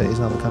in other cities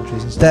and other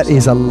countries and stuff. That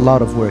is a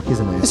lot of work,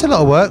 isn't it? It's a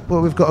lot of work,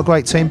 but we've got a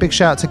great team. Big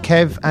shout out to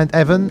Kev and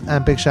Evan,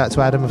 and big shout out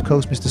to Adam, of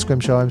course, Mr.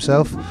 Scrimshire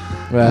himself.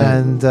 Right.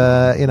 And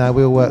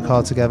we all work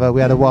hard together.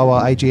 We had a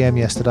Wawa AGM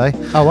yesterday.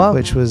 Oh wow!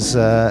 Which was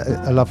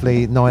a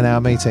lovely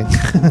 9-hour meeting.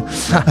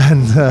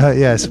 And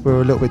yes, we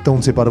were a little bit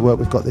daunted by the work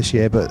we've got this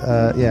year, but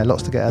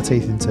lots to get our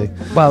teeth into.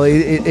 Well,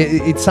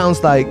 it sounds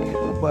like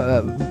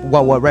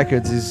Wawa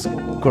Records is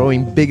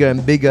growing bigger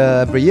and bigger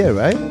every year,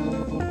 right?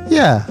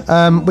 Yeah,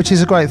 which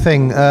is a great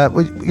thing. I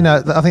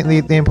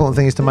think the important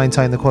thing is to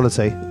maintain the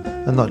quality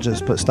and not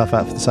just put stuff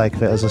out for the sake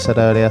of it, as I said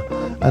earlier.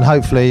 And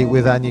hopefully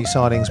with our new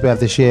signings we have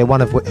this year, one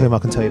of whom I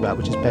can tell you about,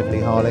 which is Beverly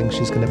Harling.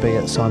 She's going to be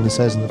at Simon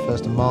Says on the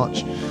 1st of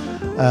March.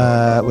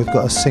 We've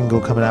got a single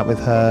coming out with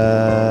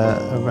her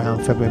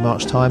around February,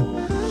 March time.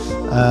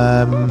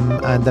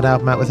 And an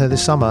album out with her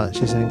this summer.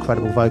 She's an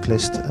incredible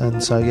vocalist,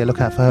 and so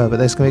look out for her. But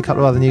there's going to be a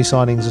couple of other new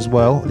signings as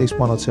well, at least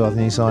 1 or 2 other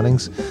new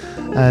signings,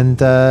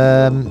 and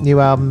new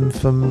album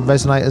from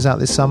Resonators out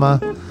this summer,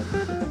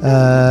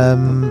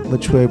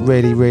 which we're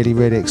really, really,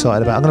 really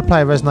excited about. I'm going to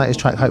play a Resonators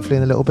track hopefully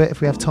in a little bit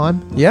if we have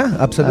time. Yeah,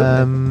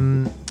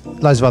 absolutely.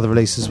 Loads of other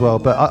releases as well,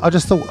 but I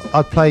just thought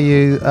I'd play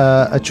you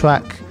a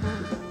track.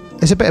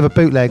 It's a bit of a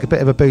bootleg, a bit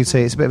of a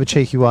booty. It's a bit of a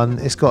cheeky one.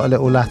 It's got a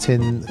little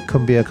Latin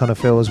cumbia kind of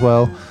feel as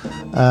well.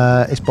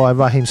 It's by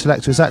Raheem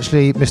Selector. It's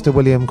actually Mr.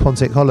 William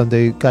Quantic Holland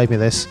who gave me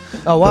this.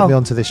 Oh wow! Put me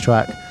onto this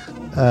track.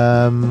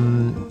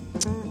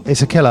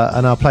 It's a killer,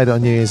 and I played it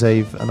on New Year's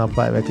Eve, and I'll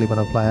play it regularly when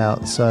I play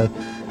out. So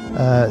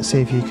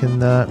see if you can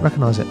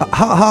recognise it.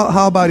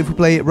 How about if we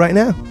play it right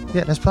now?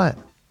 Yeah, let's play it.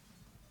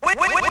 Wait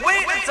in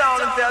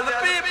town and tell the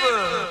people.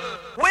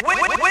 Wait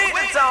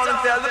in town and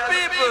tell the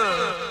people.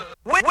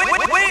 Wait in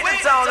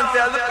town and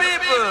tell the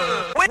people.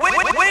 Wait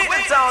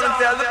in town and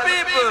tell the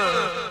people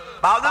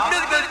about the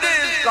musical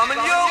days coming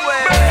your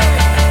way.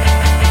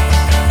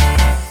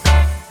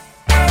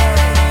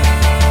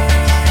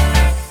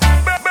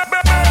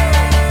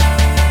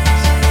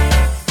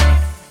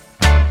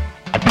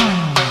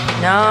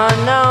 No,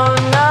 no,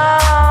 no.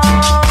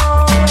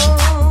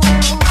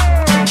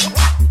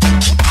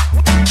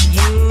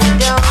 You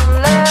don't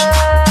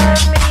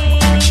love me,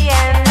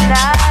 and I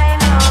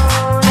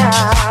know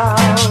now.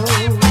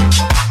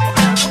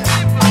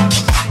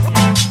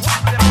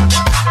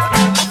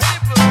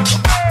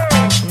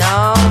 No,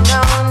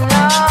 no,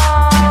 no.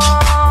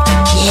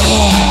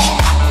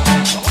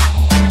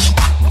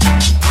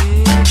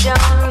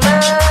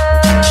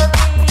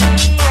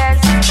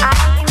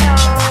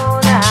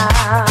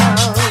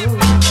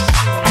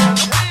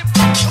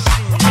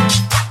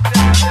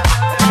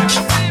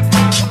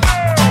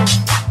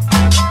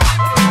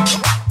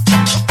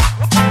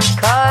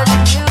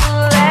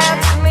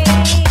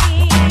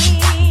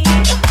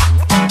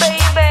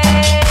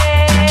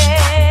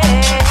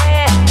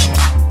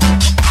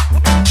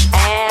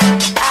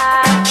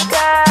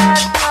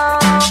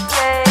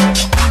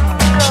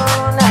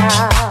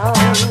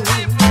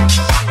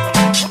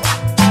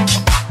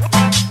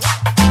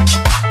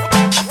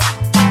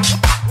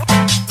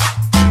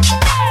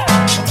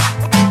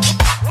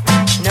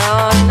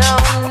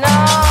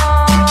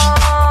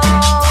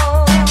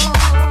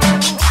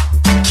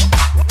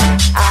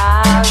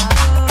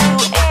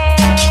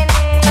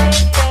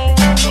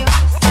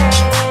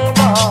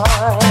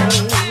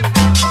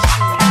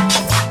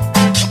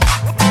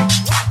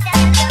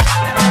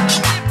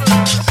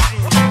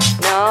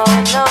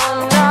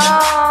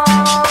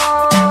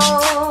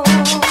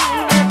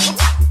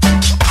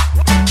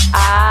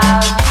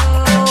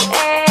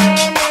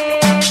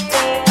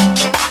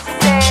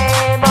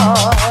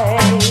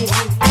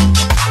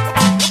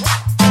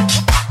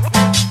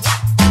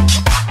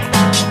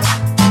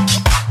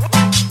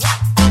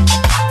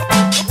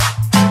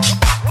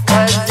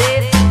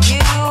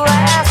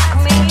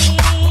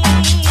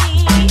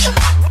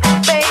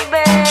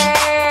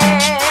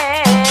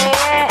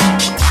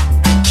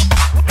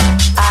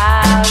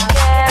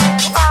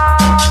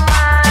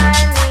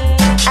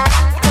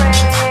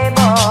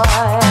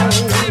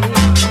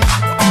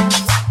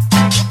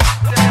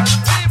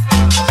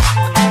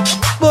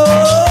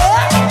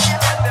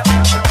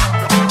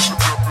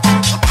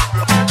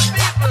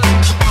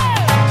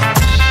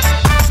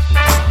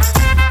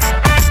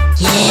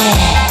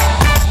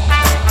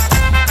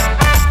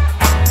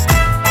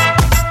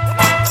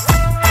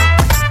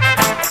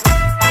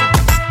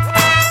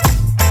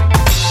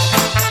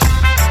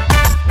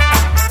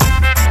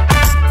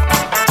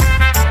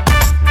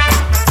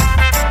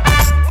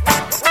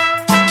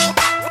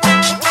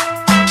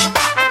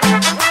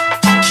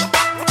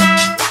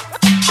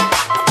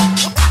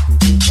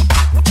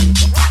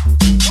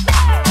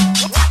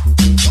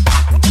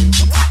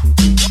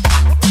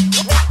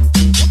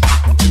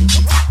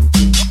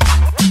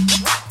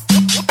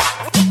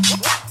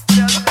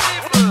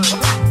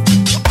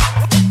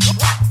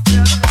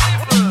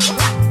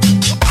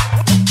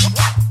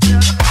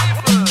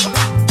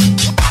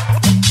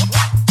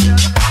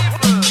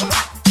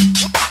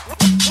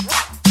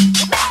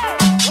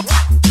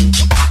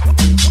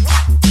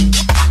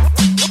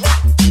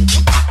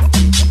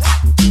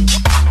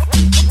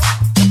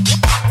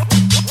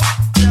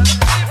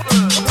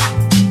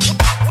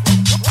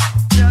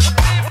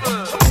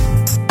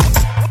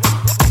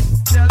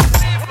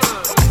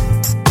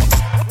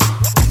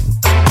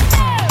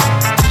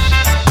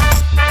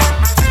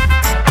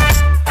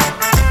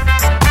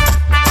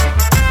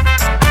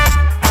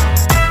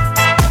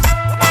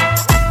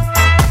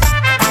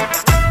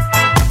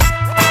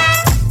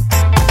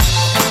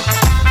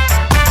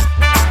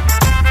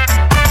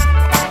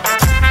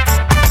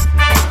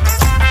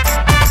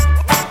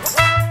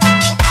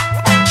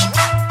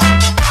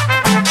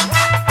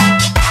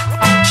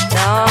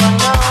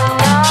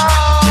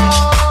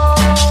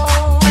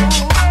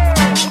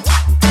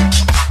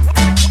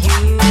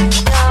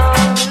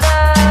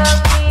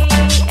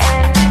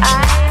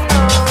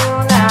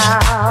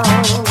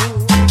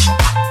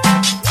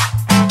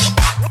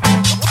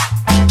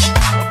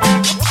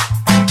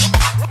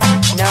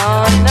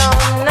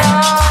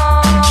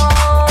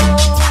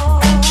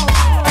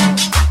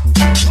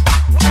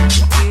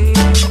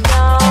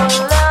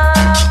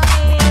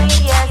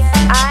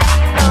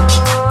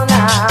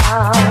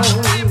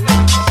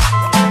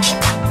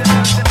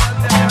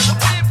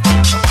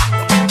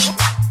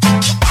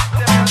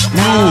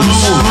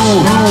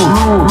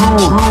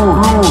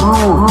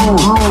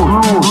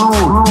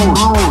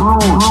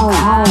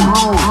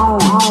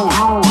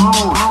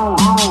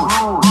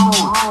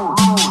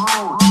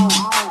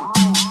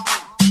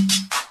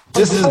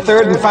 This is the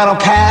third and final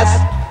pass,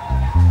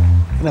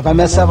 and if I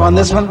mess up on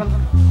this one,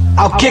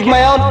 I'll kick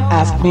my own.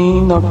 Ask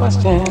me no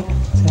question.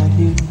 Tell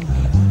you.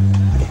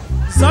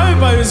 Sorry,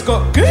 but he's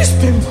got goose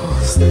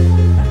pimples.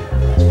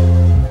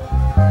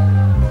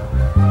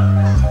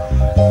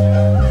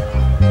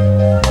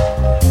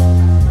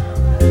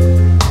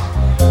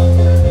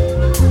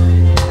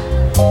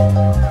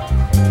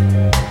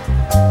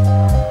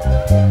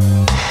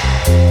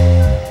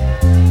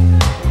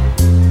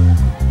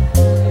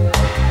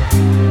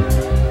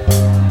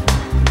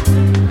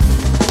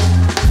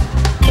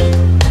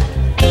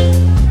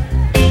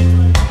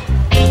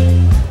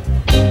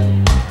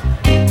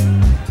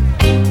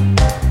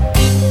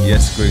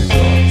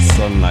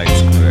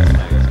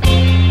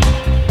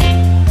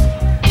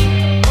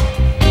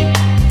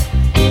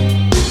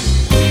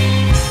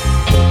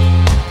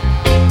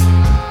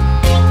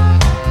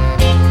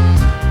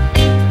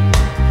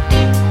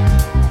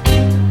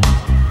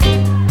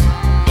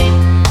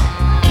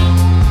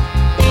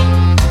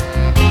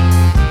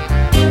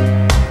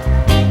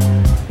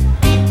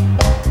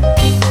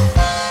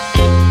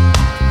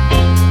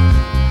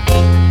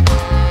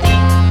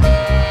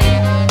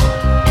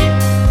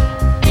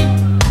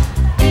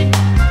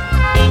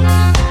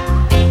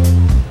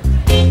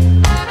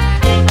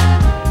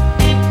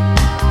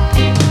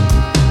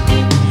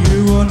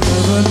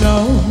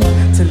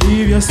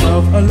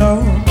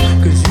 Alone,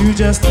 'cause you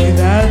just need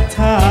that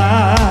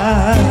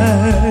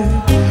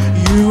time.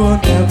 You will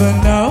never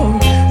know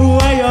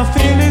where your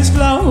feelings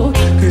flow,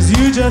 'cause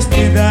you just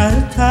need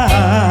that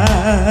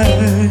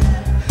time.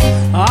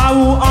 I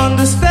will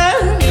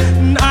understand,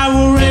 and I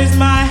will raise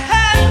my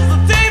hands, so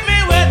take me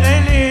where they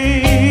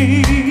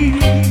lead.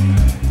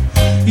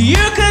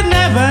 You could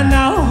never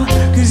know,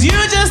 'cause you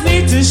just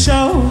need to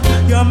show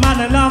you're man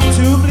enough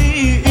to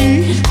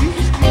bleed.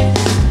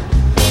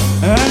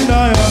 And I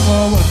am a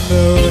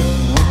wondering,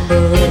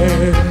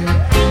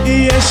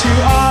 yes you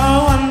are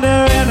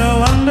wondering,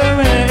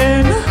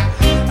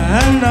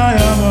 and I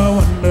am a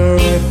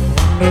wondering,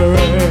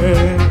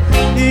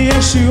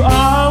 yes you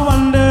are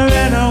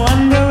wondering,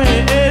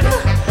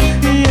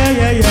 yeah,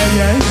 yeah, yeah, yeah,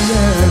 yeah.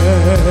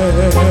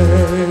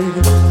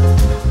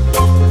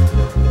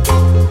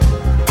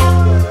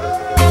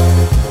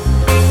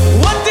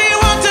 What do you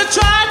want to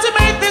try to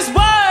make this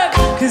work?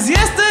 'Cause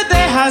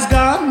yesterday has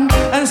gone,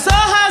 and so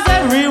has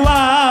everyone.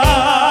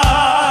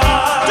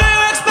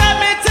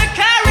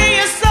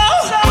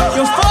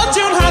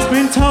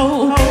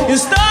 Your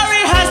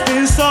story has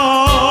been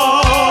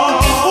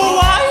sold.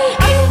 Why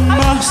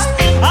must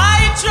I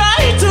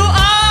try to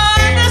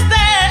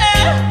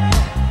understand?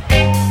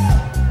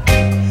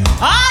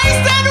 I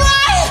said,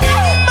 why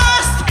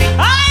must I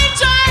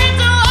try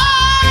to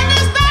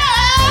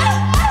understand?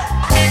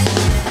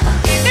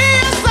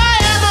 Yes, I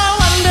am a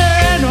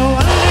wondering,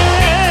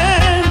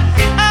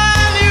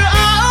 and you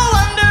are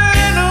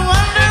wondering,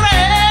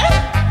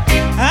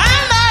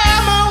 and I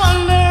am a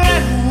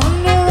wondering.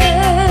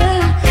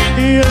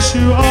 Yes,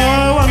 you are.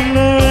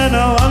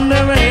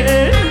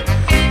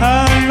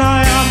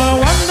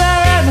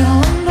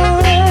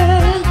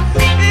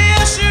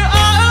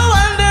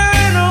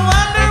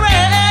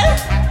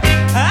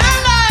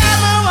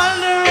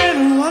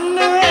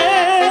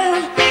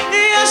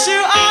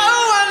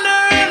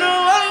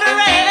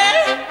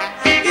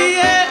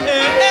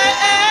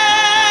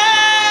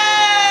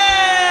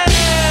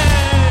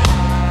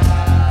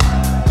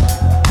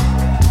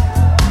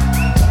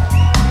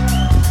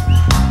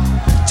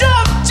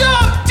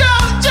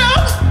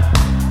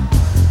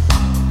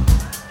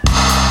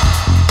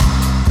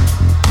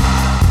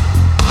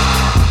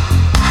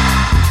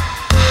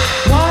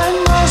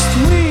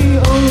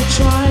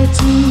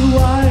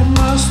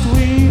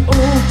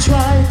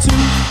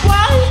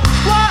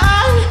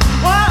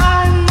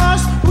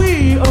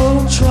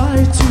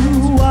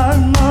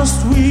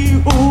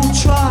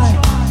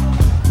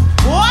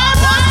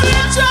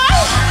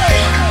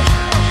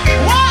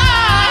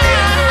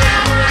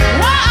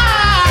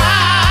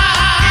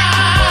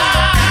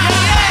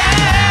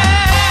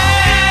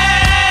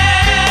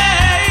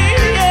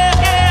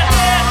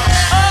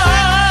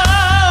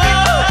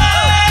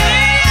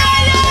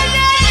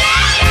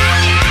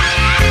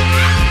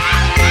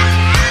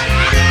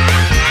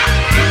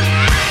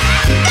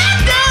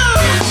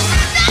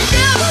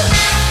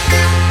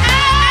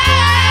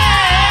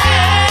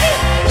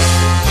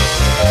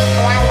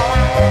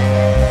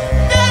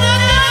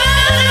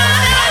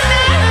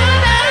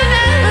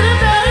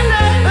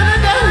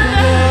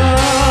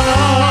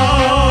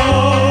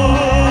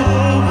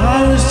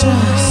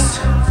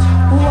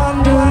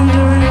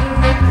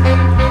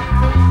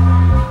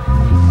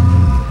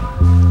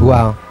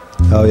 Wow.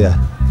 Oh yeah.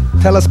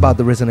 Tell us about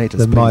the Resonators.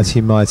 The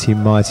mighty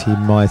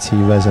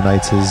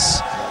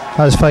Resonators.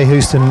 That was Faye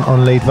Houston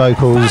on lead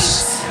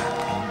vocals.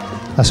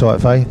 That's all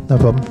right, Faye, no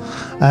problem.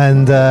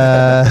 And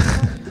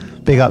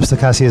big ups to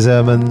Cassia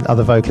Zerman,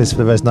 other vocalists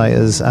for the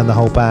Resonators, and the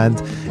whole band.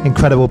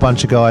 Incredible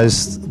bunch of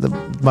guys.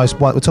 We're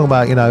talking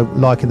about, you know,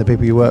 liking the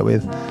people you work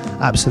with.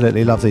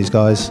 Absolutely love these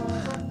guys.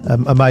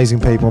 Amazing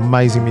people,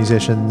 amazing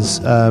musicians.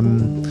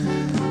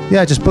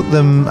 Yeah, just booked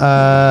them.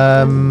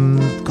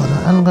 God,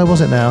 how long ago was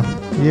it now?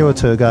 A year or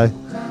two ago.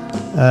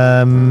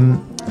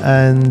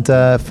 And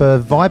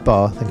for Vibe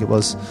Bar, I think it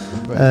was.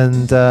 Right.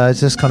 And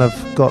just kind of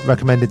got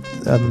recommended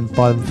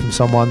by them from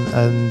someone,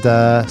 and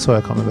sorry,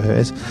 I can't remember who it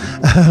is.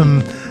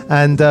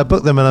 And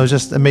booked them, and I was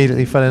just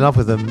immediately fell in love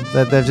with them.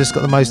 They've just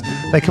got the most.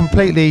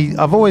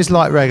 I've always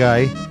liked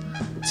reggae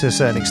to a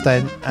certain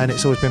extent, and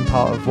it's always been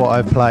part of what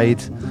I've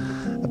played,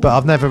 but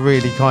I've never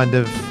really kind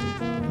of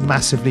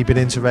massively been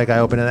into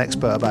reggae or been an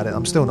expert about it.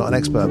 I'm still not an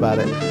expert about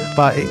it,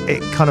 but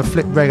it kind of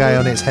flipped reggae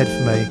on its head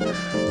for me,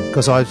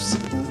 because I've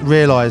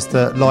realised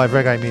that live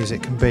reggae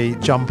music can be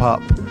jump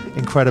up,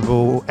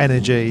 incredible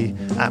energy,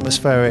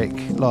 atmospheric,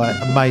 like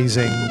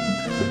amazing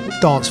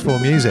dance floor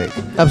music.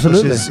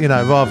 Absolutely. Which is, you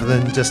know, rather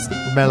than just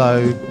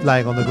mellow,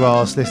 laying on the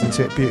grass, listening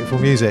to it, beautiful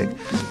music.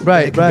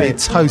 Right, it can be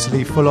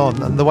totally full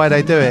on. And the way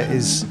they do it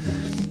is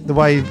the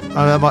way, I mean,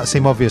 that might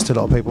seem obvious to a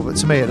lot of people, but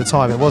to me at the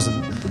time it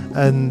wasn't.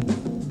 And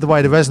the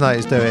way the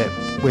Resonators do it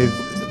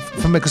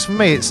because for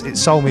me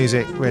it's soul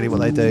music really what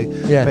they do.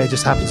 Yeah. But it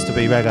just happens to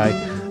be reggae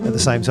at the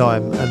same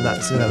time, and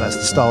that's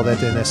the style they're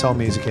doing their soul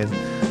music in.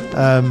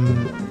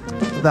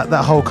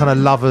 That whole kind of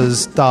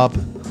lovers dub,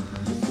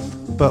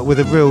 but with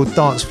a real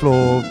dance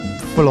floor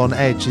full on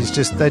edge is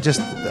just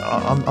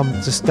I'm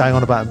just going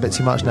on about them a bit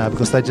too much now,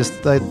 because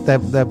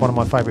they're one of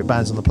my favourite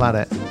bands on the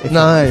planet, if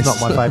not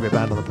my favourite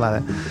band on the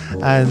planet.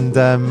 And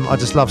I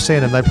just love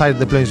seeing them. They played at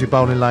the Bloomsbury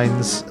Bowling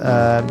Lanes,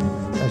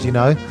 as you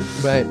know.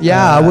 Right.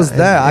 Yeah, I was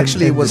there.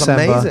 Actually, it was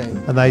December,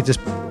 amazing. And they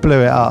just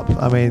blew it up.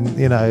 I mean,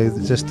 you know,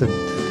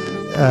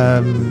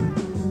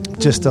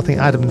 I think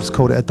Adams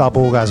called it a dub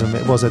orgasm.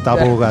 It was a dub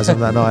orgasm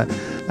that night.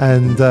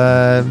 And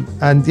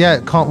yeah,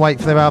 can't wait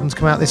for their album to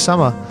come out this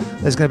summer.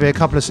 There's going to be a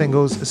couple of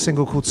singles, a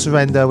single called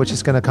Surrender, which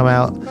is going to come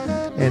out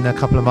in a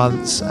couple of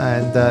months,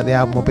 and the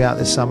album will be out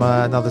this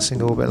summer, another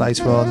single a bit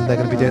later on. They're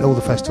going to be doing all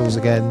the festivals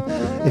again.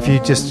 If you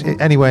just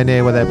anywhere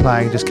near where they're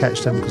playing, just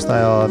catch them, because they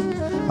are,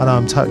 I know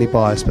I'm totally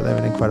biased, but they're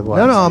an incredible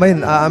act. I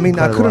mean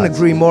I couldn't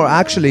agree more.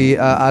 Actually,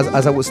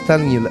 as I was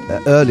telling you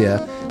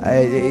earlier,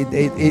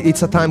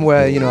 it's a time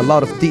where, you know, a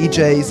lot of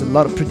DJs, a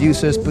lot of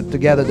producers put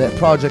together their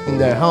project in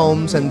their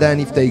homes, and then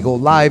if they go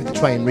live, they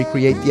try and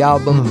recreate the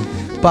album.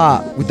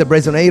 But with the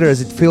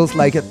Resonators, it feels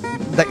like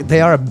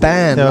they are a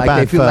band.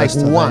 They feel like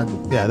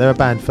one. Yeah, they're a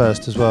band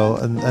first as well,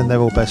 and they're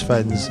all best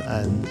friends.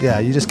 And yeah,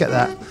 you just get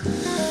that.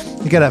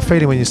 You get that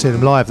feeling when you see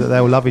them live that they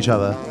all love each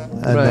other,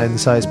 and then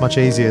so it's much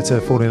easier to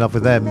fall in love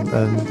with them.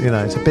 And you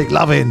know, it's a big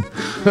loving,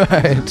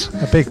 right?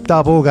 A big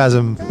dub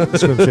orgasm.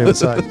 Swimtree would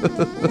say.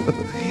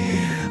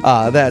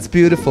 That's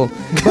beautiful.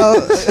 Well,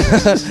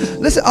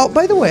 listen. Oh,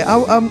 by the way,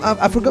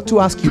 I forgot to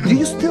ask you. Do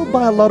you still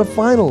buy a lot of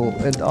vinyl?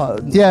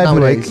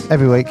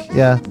 Every week.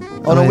 Yeah,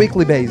 on a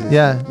weekly basis.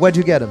 Yeah. Where'd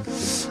you get them?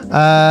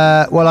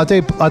 Well, I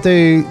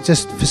do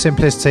just for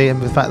simplicity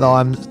and the fact that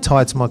I'm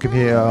tied to my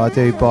computer. I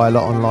do buy a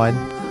lot online.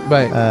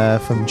 Right.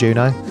 From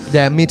Juno.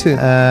 Yeah, me too.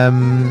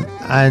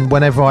 And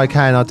whenever I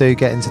can, I do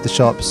get into the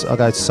shops. I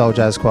go to Soul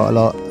Jazz quite a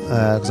lot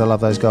because I love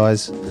those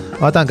guys.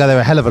 I don't go there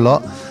a hell of a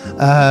lot,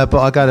 but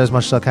I go there as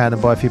much as I can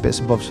and buy a few bits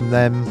and bobs from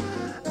them.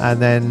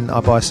 And then I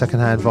buy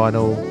second-hand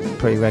vinyl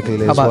pretty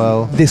regularly as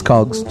well.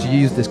 Discogs? Do you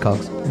use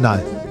Discogs? No.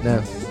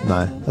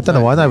 I don't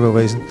know why. No real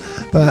reason.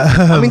 But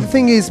I mean, the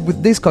thing is,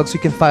 with Discogs, you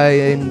can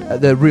find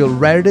the real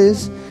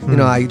rarities. You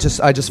know, I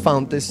just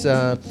found this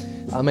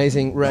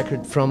amazing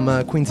record from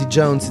Quincy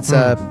Jones. It's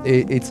a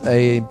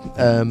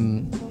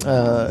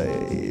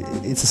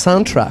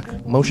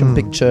soundtrack, motion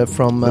picture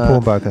from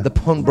The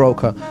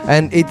Pawnbroker,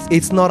 and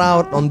it's not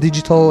out on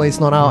digital. It's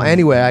not out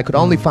anywhere. I could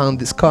only find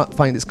this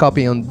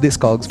copy on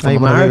Discogs from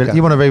America.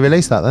 You want to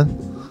re-release that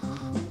then?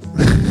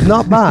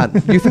 Not bad.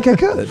 Do you think I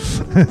could? I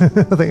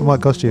think it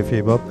might cost you a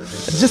few, Bob.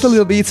 Just a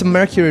little bit. It's a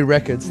Mercury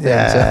Records thing.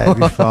 Yeah, so.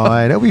 It'll be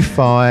fine. It'll be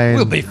fine.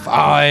 We'll be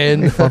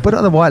fine. Put it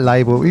on the white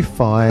label. It'll be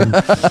fine.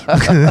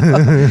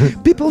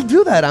 People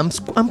do that. I'm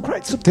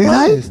quite surprised. Do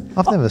they?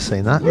 I've never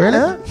seen that. Yeah,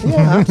 really?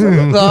 Yeah,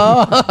 absolutely.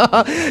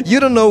 Oh, you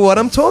don't know what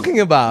I'm talking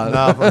about. No,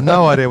 I've got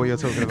no idea what you're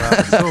talking about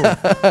at all,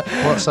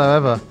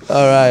 whatsoever.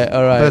 All right.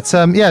 But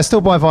yeah,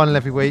 still buy vinyl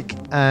every week,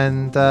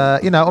 and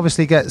you know,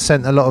 obviously get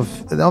sent a lot of.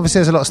 Obviously,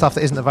 there's a lot of stuff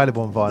that isn't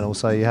available on vinyl,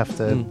 so you have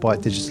to buy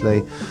it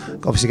digitally.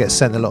 Obviously, get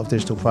sent a lot of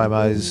digital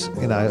promos.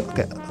 You know,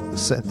 get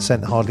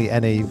sent hardly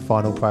any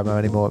vinyl promo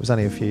anymore. It was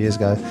only a few years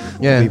ago.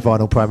 Yeah,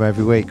 vinyl promo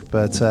every week,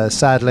 but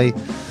sadly,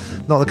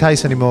 not the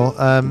case anymore.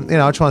 You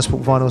know, I try and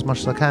support vinyl as much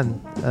as I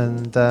can,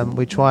 and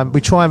we try and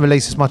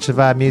release as much of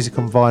our music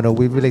on vinyl.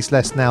 We release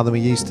less now than we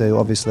used to,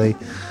 obviously.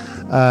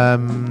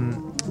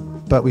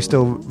 but we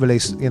still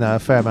release, a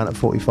fair amount of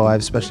 45s,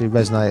 especially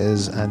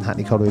Resonators and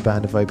Hackney Colliery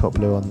Band are very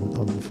popular on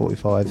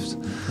 45s.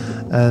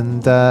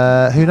 And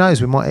who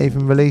knows, we might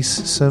even release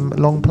some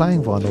long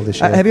playing vinyl this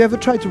year. Have you ever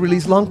tried to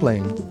release long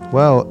playing?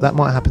 Well, that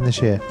might happen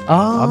this year.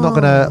 I'm not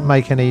going to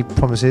make any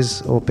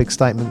promises or big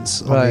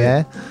statements on the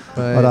air,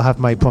 but I have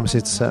made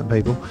promises to certain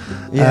people.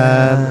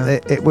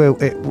 It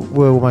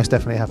will most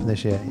definitely happen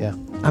this year. Yeah.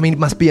 I mean, it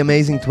must be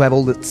amazing to have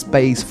all that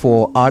space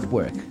for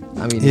artwork.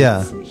 I mean,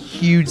 it's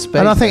huge space.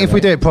 And I think if we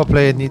do it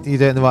properly and you do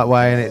it in the right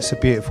way and it's a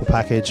beautiful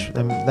package,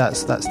 then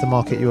that's the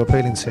market you're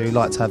appealing to, who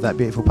like to have that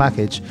beautiful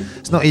package.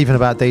 It's not even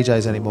about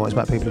DJs anymore. It's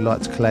about people who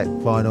like to collect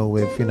vinyl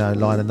with,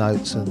 liner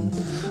notes and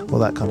all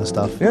that kind of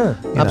stuff. Yeah,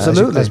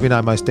 absolutely. As we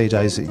know, most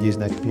DJs are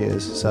using their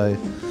computers, so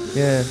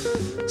yeah.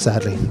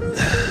 Sadly.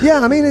 Yeah,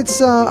 I mean, it's.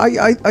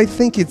 I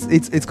think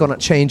it's gonna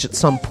change at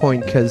some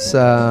point because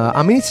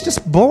I mean, it's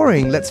just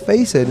boring. Let's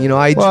face it.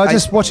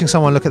 Just watching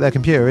someone look at their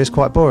computer is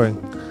quite boring.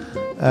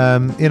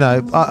 I've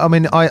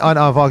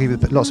argued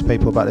with lots of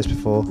people about this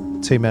before.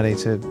 Too many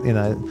to,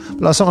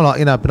 like someone like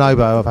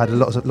Bonobo. I've had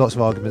lots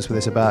of arguments with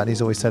this about, and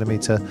he's always telling me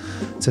to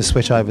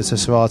switch over to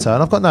Serato,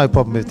 and I've got no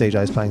problem with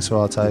DJs playing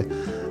Serato.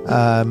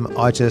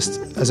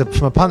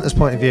 From a punter's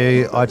point of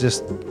view, I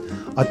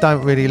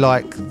don't really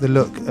like the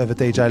look of a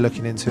DJ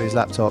looking into his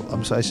laptop.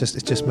 I'm sorry,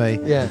 it's just me.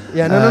 Yeah.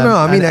 No.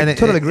 I mean, I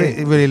totally agree.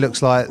 It really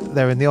looks like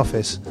they're in the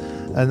office,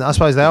 and I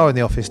suppose they are in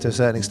the office to a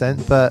certain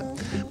extent. But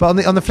on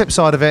the flip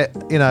side of it,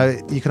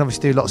 you can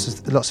obviously do lots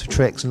of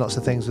tricks and lots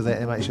of things with it.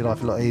 It makes your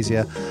life a lot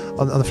easier.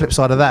 On the flip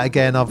side of that,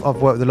 again, I've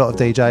worked with a lot of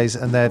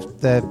DJs, and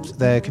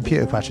their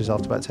computer crashes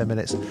after about 10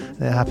 minutes,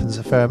 and it happens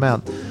a fair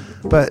amount.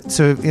 But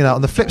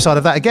on the flip side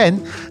of that,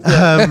 again,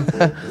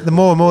 the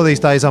more and more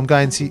these days, I'm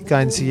going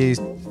to use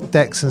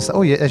decks and stuff.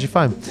 Oh yeah, there's your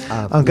phone.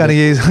 I'm going to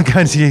use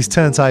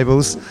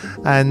turntables,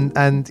 and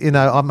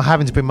I'm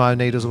having to bring my own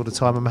needles all the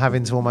time. I'm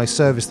having to almost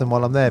service them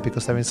while I'm there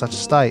because they're in such a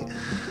state.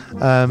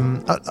 I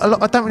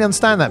don't really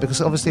understand that,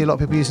 because obviously a lot of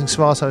people using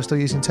Serato are still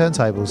using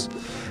turntables.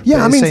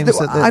 Yeah, I mean,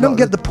 I don't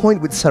get the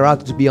point with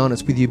Serato, to be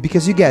honest with you,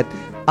 because you get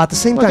at the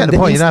same time. You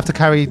don't have to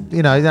carry,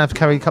 you don't have to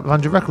carry a couple of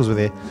hundred records with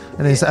you,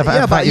 and in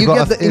fact, you've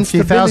got a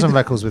few thousand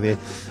records with you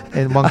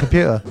in one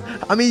computer.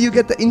 I mean, you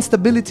get the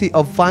instability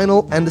of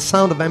vinyl and the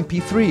sound of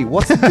MP3.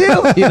 What's the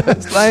deal?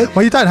 It's like,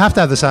 well, you don't have to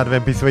have the sound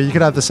of MP3. You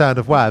could have the sound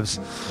of WAVs,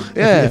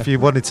 if you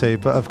wanted to.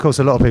 But of course,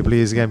 a lot of people are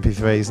using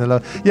MP3s. And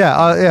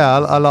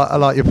I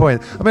like your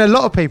point. I mean, a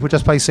lot of people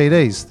just play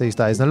CDs these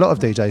days, and a lot of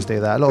DJs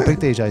do that. A lot of big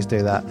DJs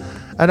do that,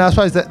 and I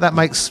suppose that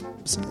makes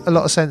a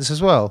lot of sense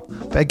as well.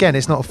 But again,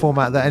 it's not a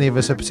format that any of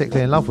us are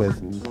particularly in love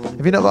with.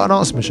 Have you not got an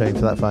answer machine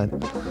for that phone?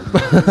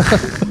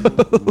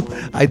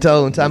 I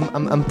don't.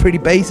 I'm pretty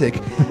basic.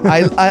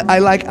 I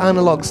like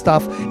analog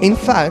stuff. In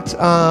fact,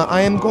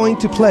 I am going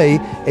to play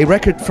a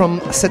record from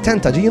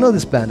Setanta. Do you know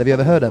this band? Have you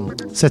ever heard them?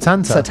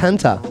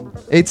 Setanta.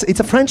 It's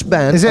a French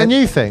band. Is it a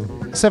new thing?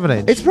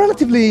 7-inch? It's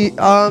relatively. This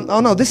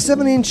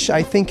 7-inch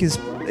I think is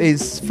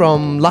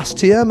from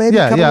last year, maybe.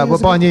 Yeah. Well,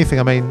 by a new thing,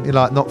 I mean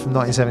not from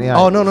 1978.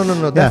 Oh no,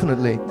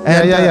 definitely.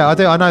 Yeah.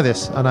 I know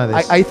this.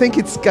 I think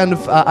it's kind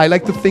of. I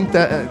like to think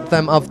that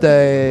them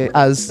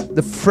as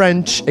the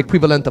French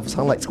equivalent of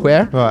Sunlight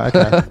Square. Right.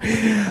 Okay.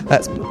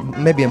 That's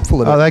maybe I'm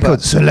full of it. Oh, they're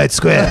called Sunlight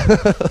Square.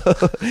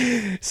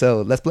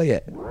 So let's play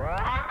it.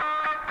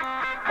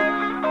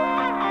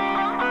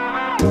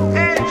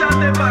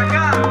 Échate pa'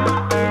 acá,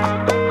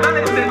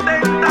 dale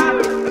 70,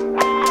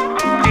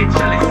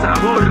 échale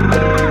sabor.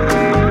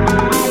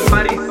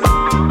 París,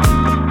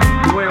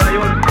 Nueva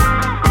York,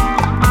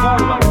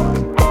 Cuba,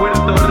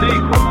 Puerto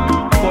Rico,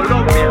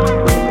 Colombia.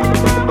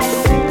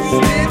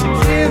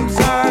 Citizens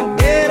are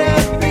get a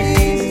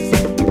peace.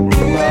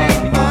 Who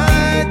am I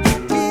to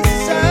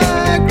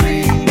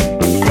disagree?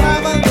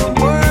 Travel the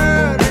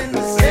world in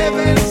the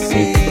 7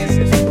 seas.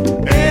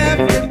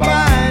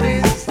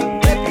 Everybody's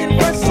looking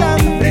for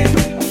something.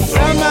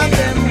 Some of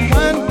them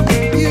want to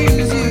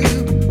use you.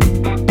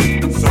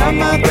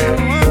 Some of them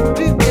want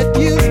to get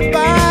used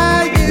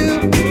by you.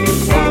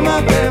 Some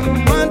of them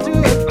want to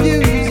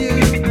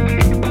abuse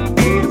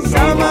you.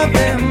 Some of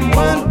them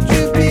want to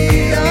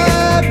be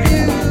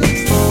abused.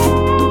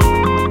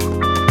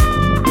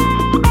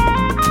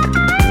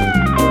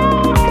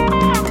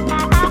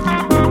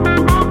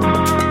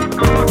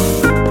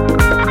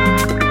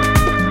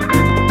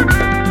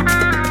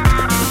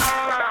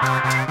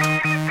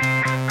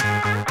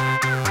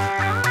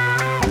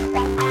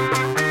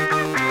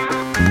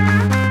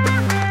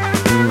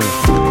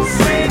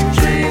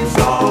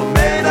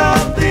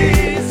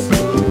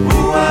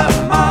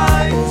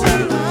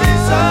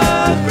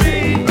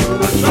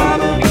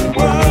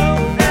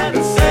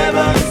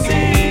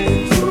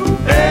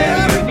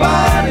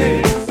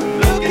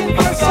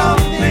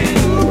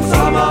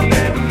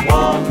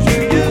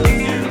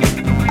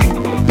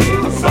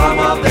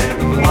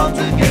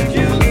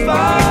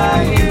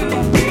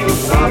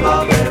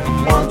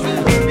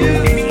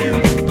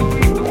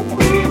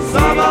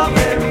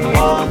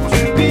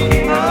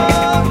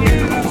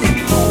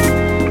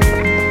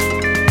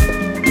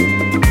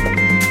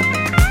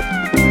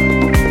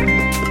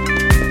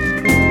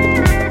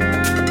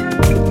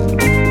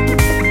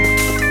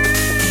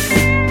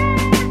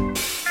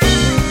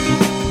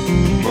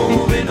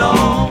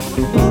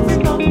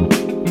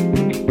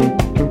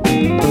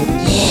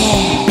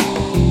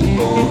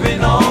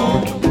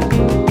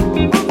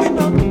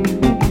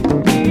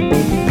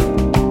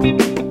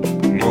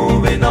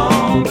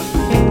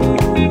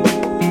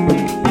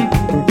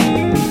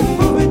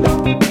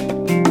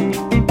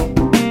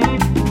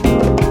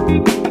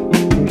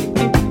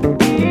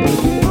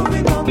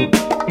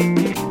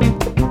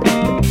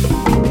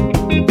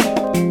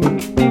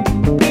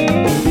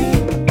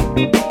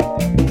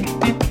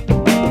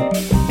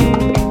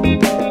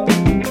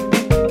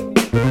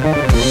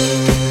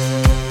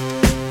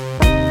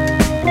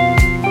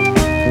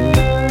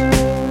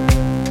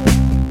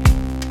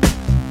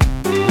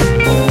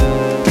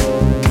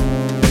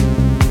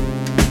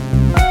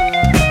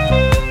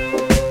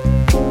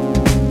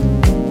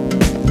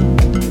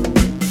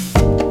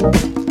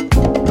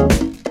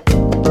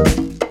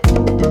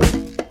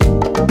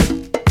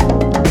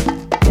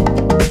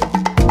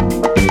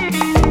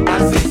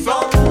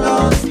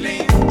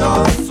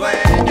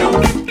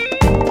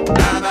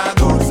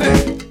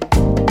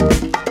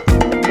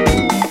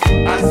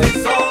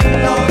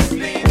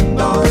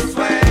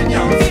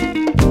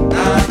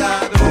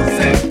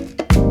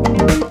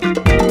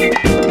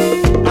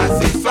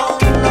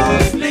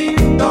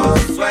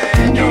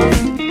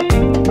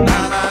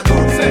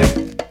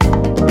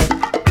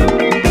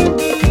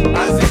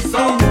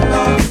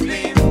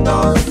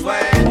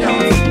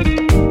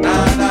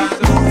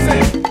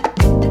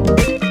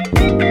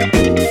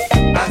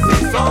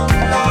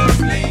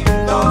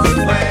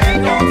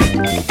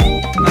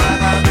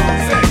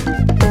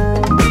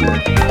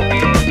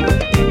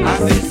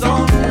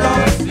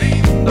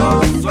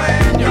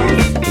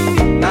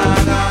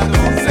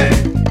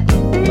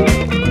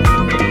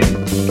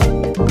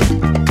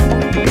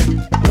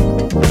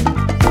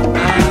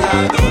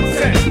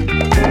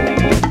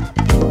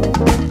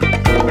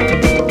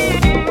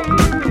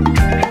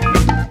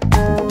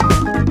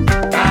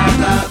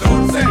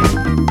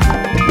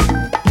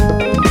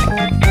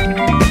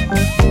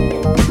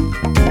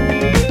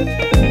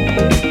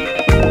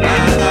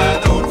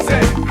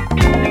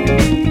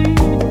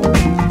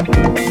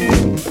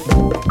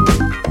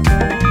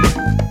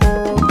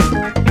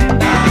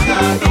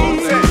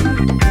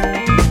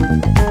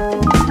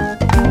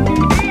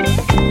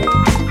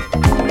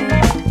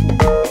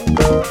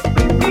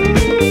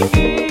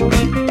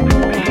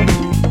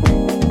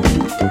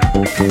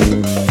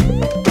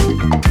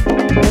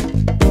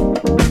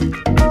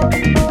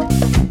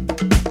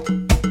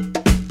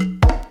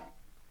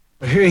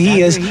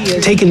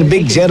 taking the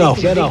big jet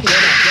off and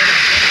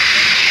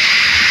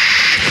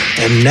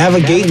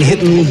navigating,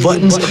 hitting little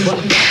buttons.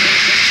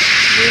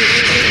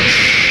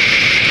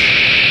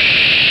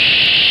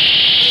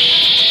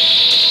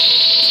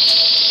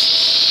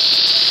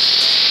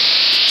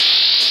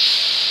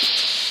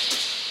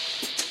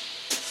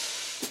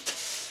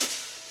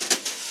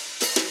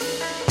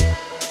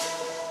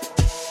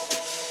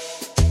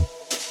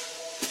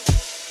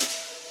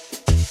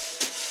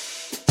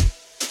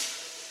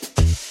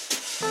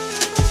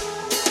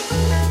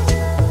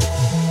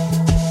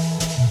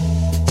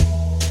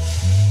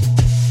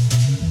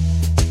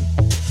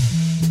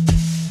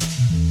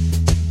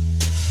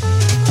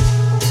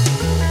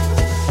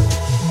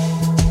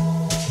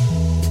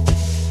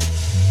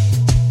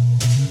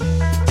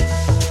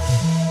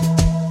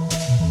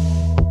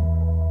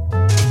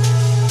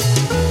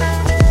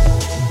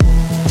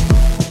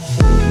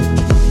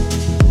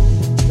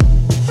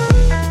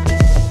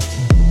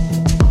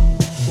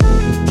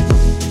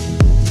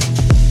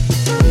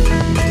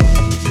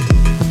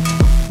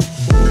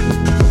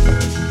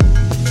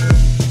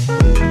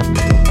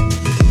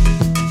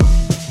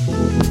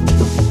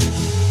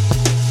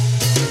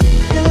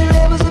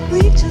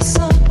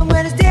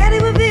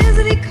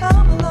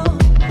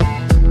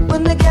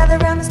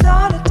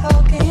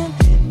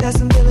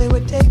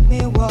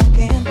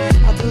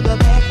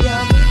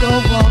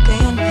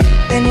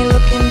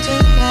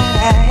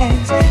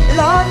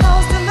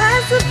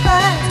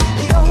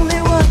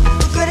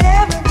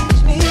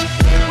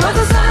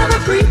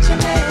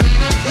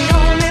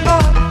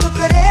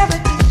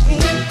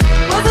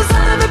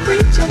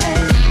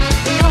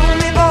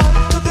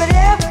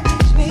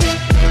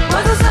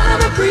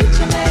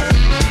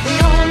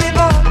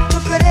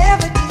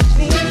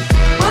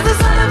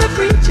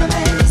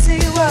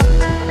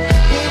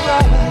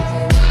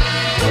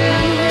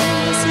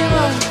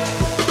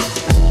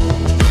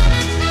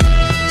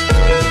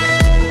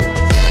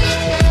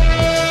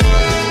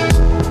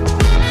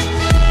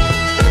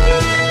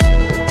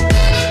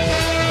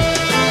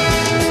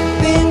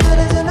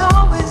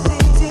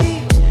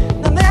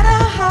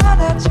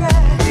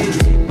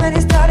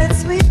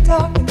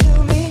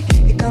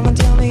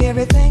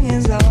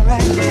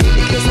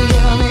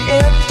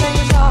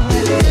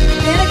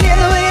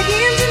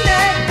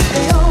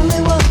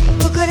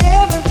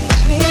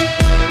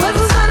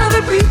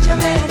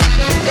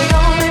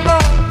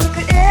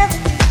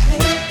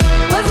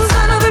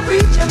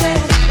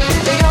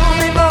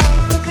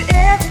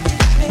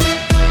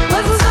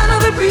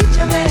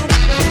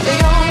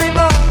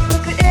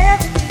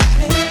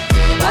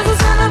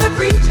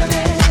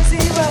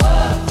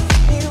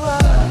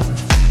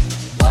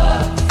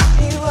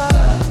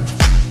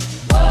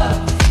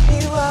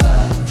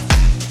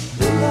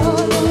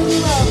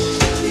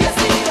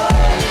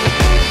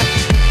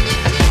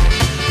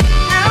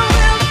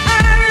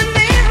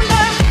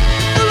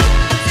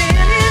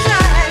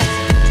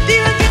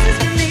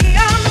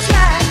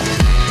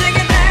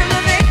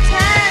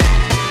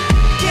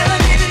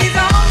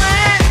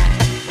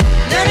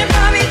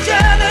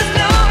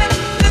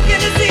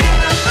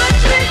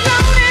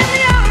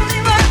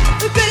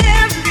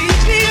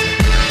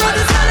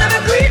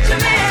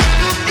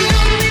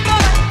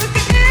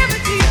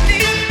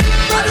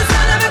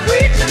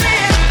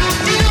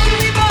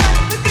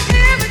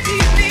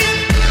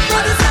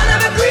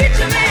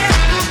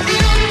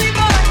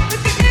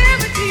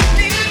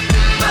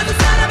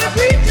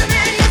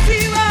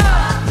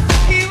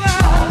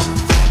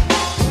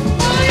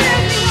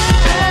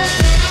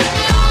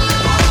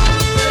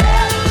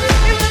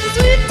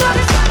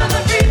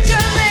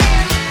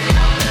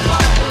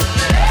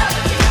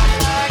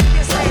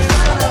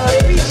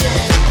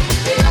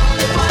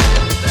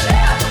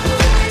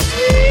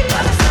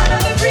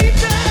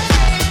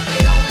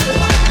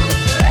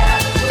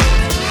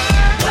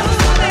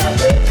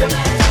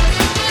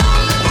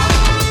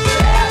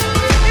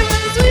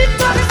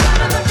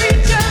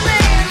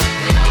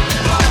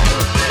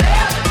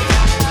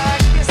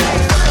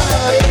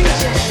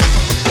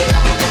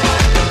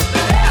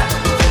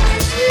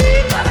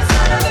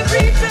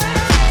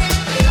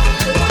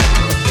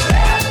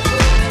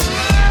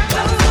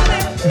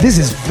 This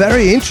is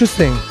very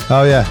interesting.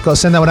 Oh yeah, got to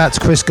send that one out to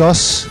Chris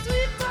Goss,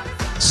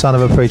 son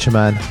of a preacher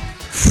man.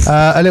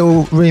 A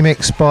little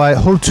remix by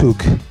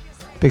Holtug.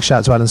 Big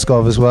shout to Alan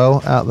Skov as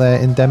well, out there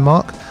in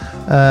Denmark.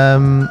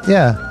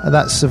 Yeah,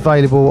 that's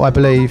available, I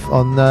believe,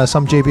 on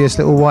some dubious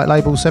little white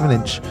label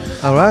 7-inch.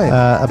 All right.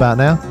 About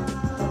now.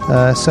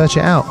 Search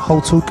it out.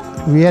 Holtug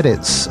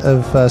re-edits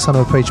of Son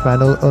of a Preacher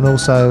Man, and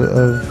also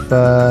of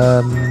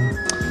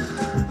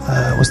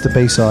what's the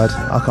B-side?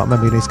 I can't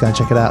remember. You need to go and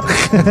check it out.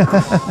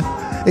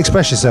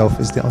 Express Yourself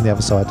is on the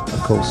other side,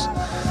 of course.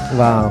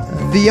 Wow.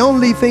 The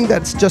only thing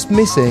that's just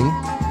missing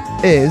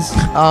is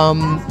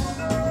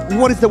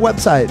what is the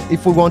website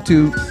if we want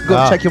to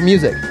go check your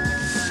music?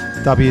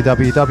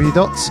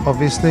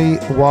 Obviously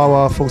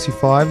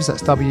Wah45s,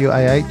 that's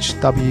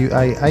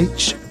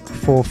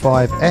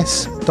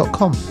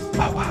WAHWAH45s.com.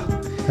 Oh wow.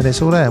 And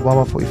it's all there,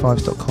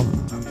 Wah45s.com.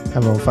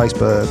 And we're on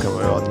Facebook, and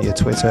we're on your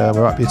Twitter,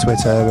 we're up your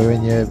Twitter, we're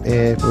in your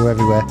ear, we're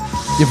everywhere.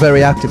 You're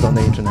very active on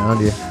the internet,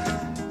 aren't you?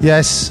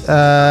 Yes,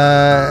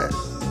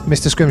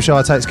 Mr.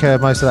 Scrimshire takes care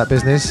of most of that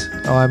business.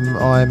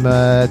 I'm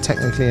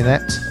technically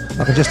inept.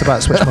 I can just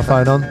about switch my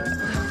phone on.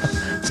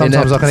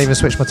 Sometimes I can even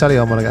switch my telly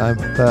on when I get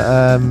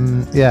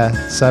home. But yeah,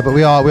 but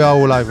we are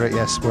all over it.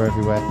 Yes, we're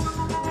everywhere.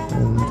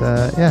 And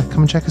yeah,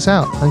 come and check us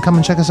out. And come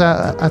and check us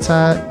out at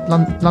our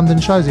London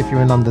shows if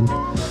you're in London.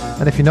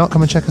 And if you're not,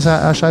 come and check us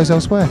out at our shows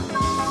elsewhere.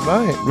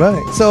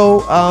 Right.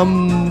 So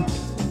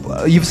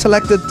you've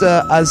selected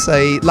as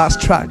a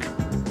last track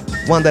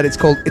one that it's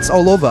called "It's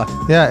All Over."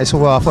 Yeah, I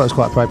thought it was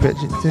quite appropriate,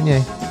 didn't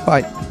you?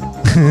 Right.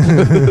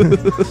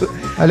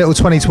 A little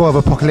 2012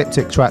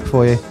 apocalyptic track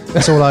for you.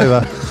 It's all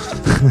over.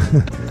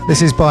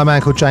 This is by a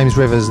man called James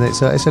Rivers, and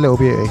it's a little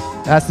beauty.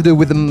 It has to do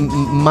with the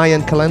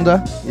Mayan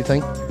calendar, you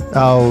think?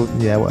 Oh,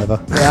 yeah,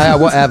 whatever. Yeah,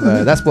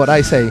 whatever. That's what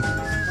I say.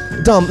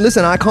 Dom,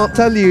 listen, I can't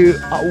tell you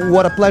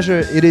what a pleasure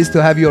it is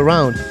to have you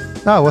around.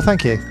 Oh, well,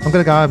 thank you. I'm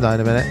going to go home now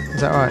in a minute.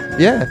 Is that right?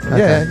 Yeah, okay.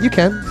 Yeah, you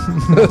can.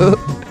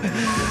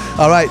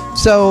 All right,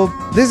 so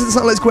this is the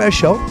Sunlight Square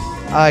show.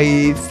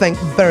 I thank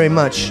very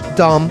much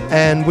Dom,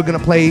 and we're going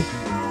to play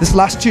this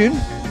last tune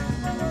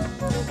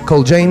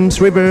called James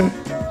River.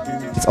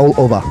 It's All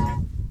Over.